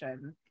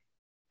realization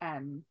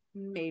and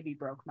maybe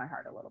broke my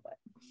heart a little bit.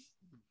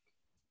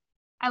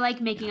 I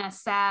like making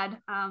us sad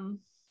on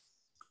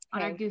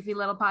our goofy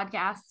little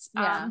podcasts.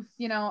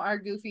 You know, our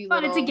goofy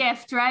but it's a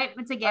gift, right?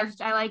 It's a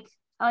gift. I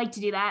like to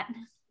do that.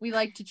 We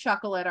like to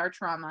chuckle at our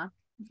trauma.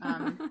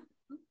 The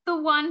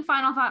one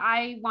final thought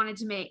I wanted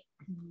to make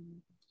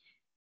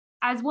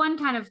as one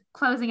kind of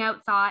closing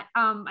out thought,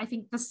 I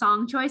think the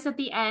song choice at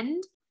the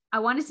end, I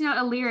wanted to note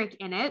a lyric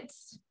in it.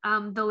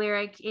 The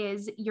lyric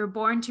is, "You're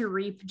born to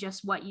reap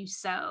just what you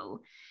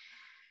sow."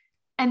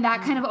 And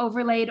that kind of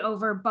overlaid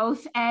over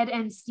both Ed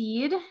and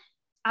Steed,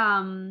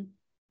 I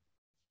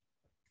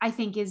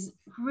think is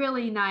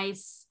really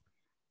nice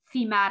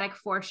thematic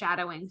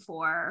foreshadowing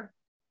for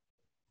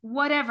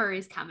whatever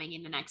is coming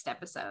in the next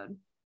episode.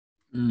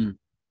 And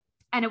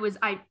it was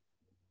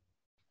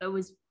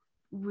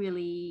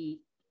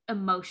really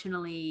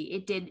emotionally,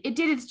 it did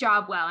its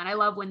job well. And I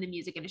love when the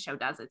music in a show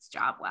does its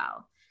job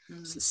well.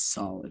 It's a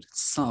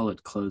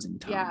solid closing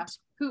tones. Yeah,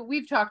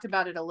 we've talked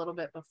about it a little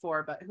bit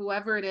before, but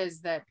whoever it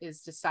is that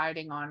is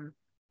deciding on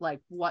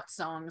like what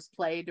songs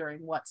play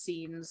during what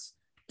scenes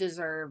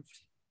deserved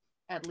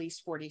at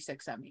least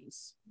 46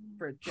 Emmys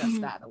for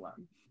just that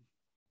alone.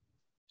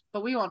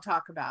 But we won't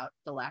talk about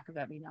the lack of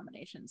Emmy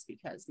nominations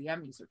because the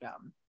Emmys are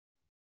dumb.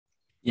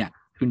 Yeah,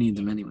 who needs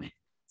them anyway?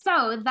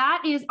 So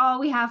that is all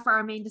we have for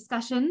our main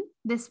discussion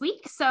this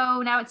week.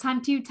 So now it's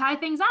time to tie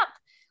things up,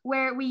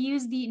 where we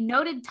use the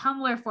noted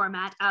Tumblr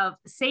format of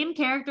same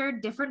character,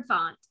 different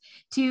font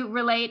to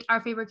relate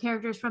our favorite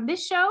characters from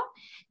this show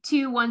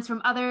to ones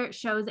from other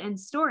shows and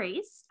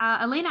stories.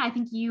 Elena, I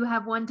think you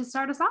have one to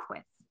start us off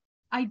with.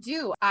 I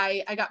do.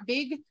 I got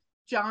big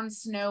Jon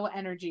Snow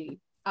energy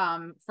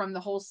from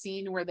the whole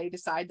scene where they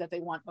decide that they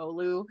want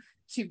Olu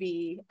to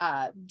be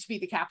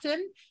the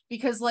captain,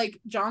 because like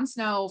Jon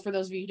Snow, for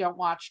those of you who don't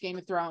watch Game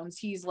of Thrones,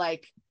 he's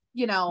like,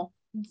 you know,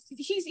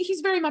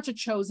 he's very much a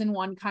chosen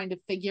one kind of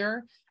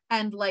figure.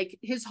 And like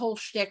his whole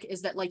shtick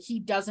is that like he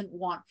doesn't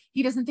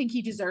think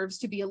he deserves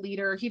to be a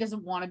leader. He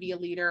doesn't want to be a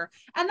leader.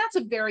 And that's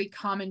a very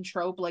common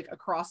trope like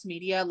across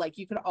media. Like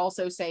you could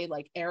also say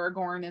like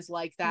Aragorn is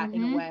like that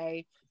in a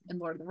way in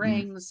Lord of the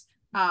Rings.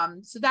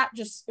 So that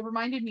just, it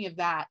reminded me of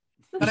that.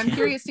 But I'm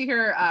curious to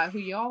hear who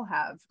you all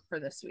have for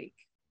this week.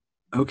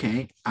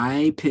 Okay,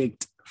 I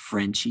picked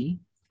Frenchie.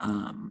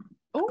 I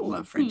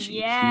love Frenchie.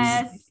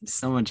 Yes. He's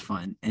so much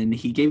fun. And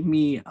he gave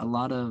me a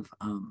lot of,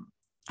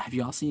 have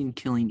you all seen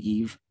Killing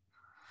Eve?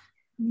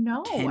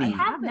 No, Kenny. I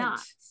have not.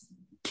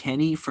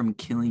 Kenny from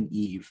Killing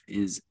Eve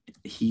is,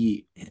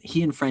 he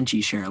and Frenchie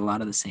share a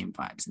lot of the same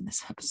vibes in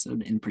this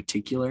episode. In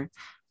particular,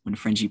 when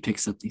Frenchie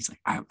picks up, he's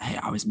like,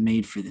 I was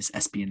made for this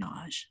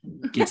espionage.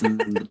 And gets in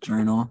the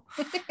journal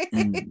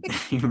and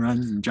he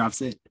runs and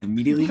drops it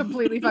immediately.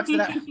 Completely fucks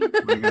it up.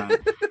 Oh my God.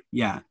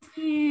 Yeah.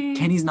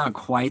 Kenny's not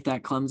quite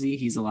that clumsy.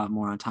 He's a lot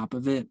more on top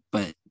of it,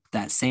 but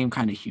that same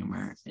kind of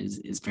humor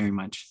is very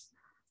much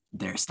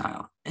their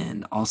style.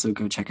 And also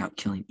go check out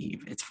Killing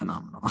Eve. It's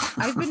phenomenal.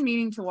 I've been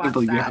meaning to watch I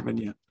believe that. you haven't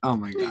yet. Oh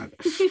my God.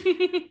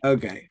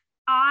 Okay.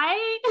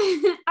 I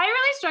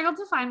really struggled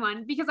to find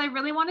one because I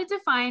really wanted to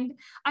find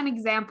an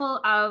example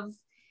of,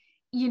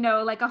 you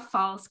know, like a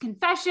false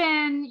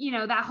confession, you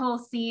know, that whole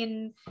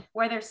scene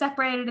where they're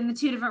separated in the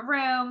two different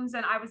rooms.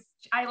 And I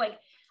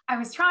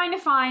was trying to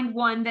find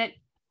one that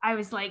I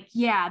was like,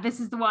 yeah, this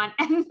is the one.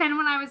 And then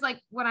when I was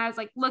like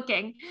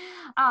looking,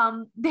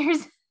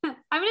 there's I'm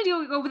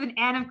gonna go with an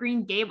Anne of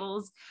Green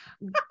Gables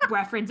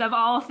reference of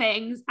all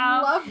things.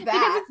 Love that.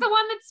 Because it's the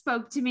one that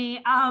spoke to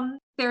me.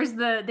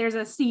 There's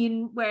a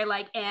scene where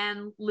like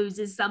Anne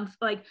loses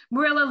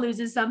Marilla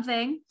loses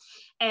something,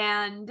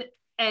 and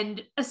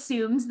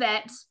assumes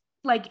that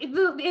like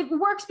it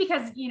works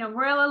because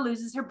Marilla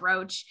loses her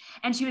brooch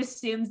and she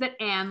assumes that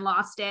Anne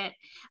lost it,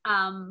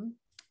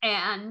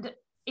 and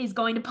is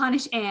going to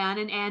punish Anne,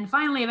 and Anne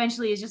finally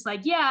eventually is just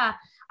like, yeah.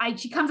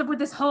 She comes up with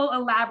this whole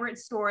elaborate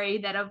story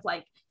that of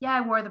like, yeah,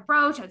 I wore the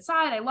brooch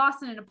outside, I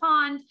lost it in a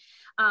pond.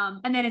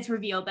 And then it's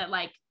revealed that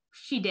like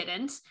she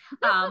didn't.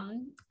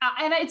 And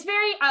it's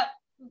very,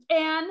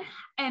 Anne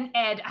and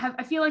Ed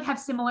I feel like have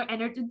similar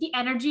energy. The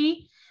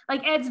energy,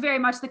 like Ed's very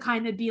much the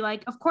kind that'd be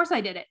like, of course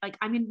I did it. Like,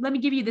 I mean, let me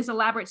give you this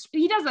elaborate,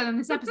 he does that in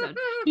this episode.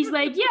 He's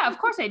like, yeah, of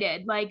course I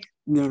did. Like,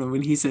 no,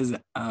 when he says,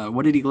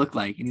 what did he look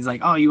like? And he's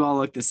like, oh, you all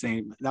look the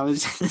same. That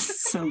was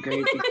just so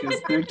great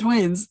because they're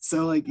twins.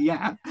 So like,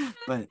 yeah,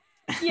 but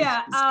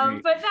yeah,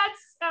 but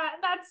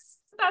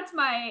that's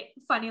my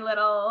funny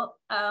little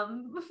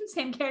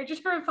same character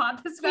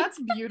thought this week. That's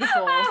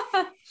beautiful.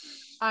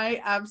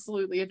 I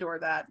absolutely adore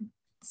that.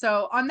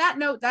 So on that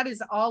note, that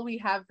is all we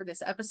have for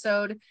this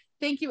episode.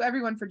 Thank you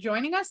everyone for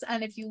joining us.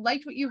 And if you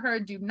liked what you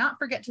heard, do not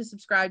forget to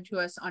subscribe to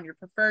us on your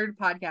preferred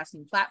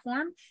podcasting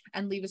platform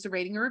and leave us a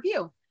rating or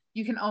review.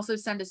 You can also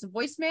send us a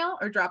voicemail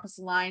or drop us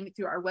a line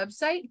through our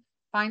website,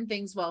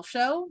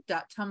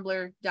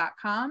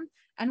 findthingswellshow.tumblr.com.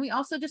 And we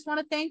also just want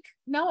to thank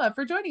Noah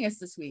for joining us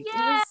this week.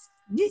 Yes.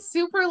 It was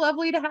super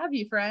lovely to have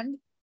you, friend.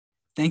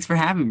 Thanks for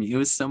having me. It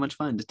was so much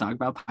fun to talk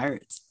about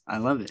pirates. I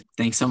love it.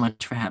 Thanks so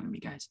much for having me,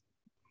 guys.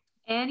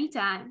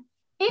 Anytime.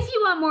 If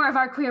you want more of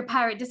our queer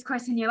pirate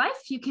discourse in your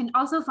life, you can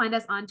also find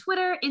us on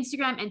Twitter,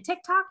 Instagram, and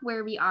TikTok,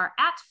 where we are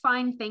at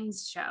Find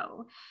Things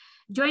Show.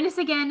 Join us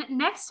again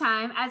next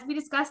time as we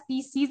discuss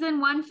the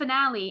season 1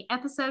 finale,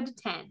 episode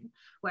 10.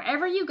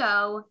 Wherever you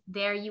go,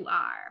 there you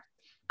are.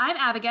 I'm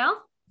Abigail.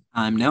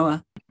 I'm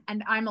Noah.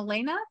 And I'm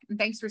Elena. And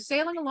thanks for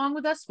sailing along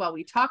with us while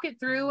we talk it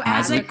through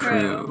as a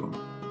crew.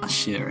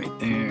 Shit right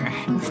there.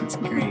 That's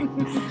great.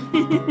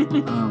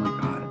 Oh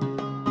my God.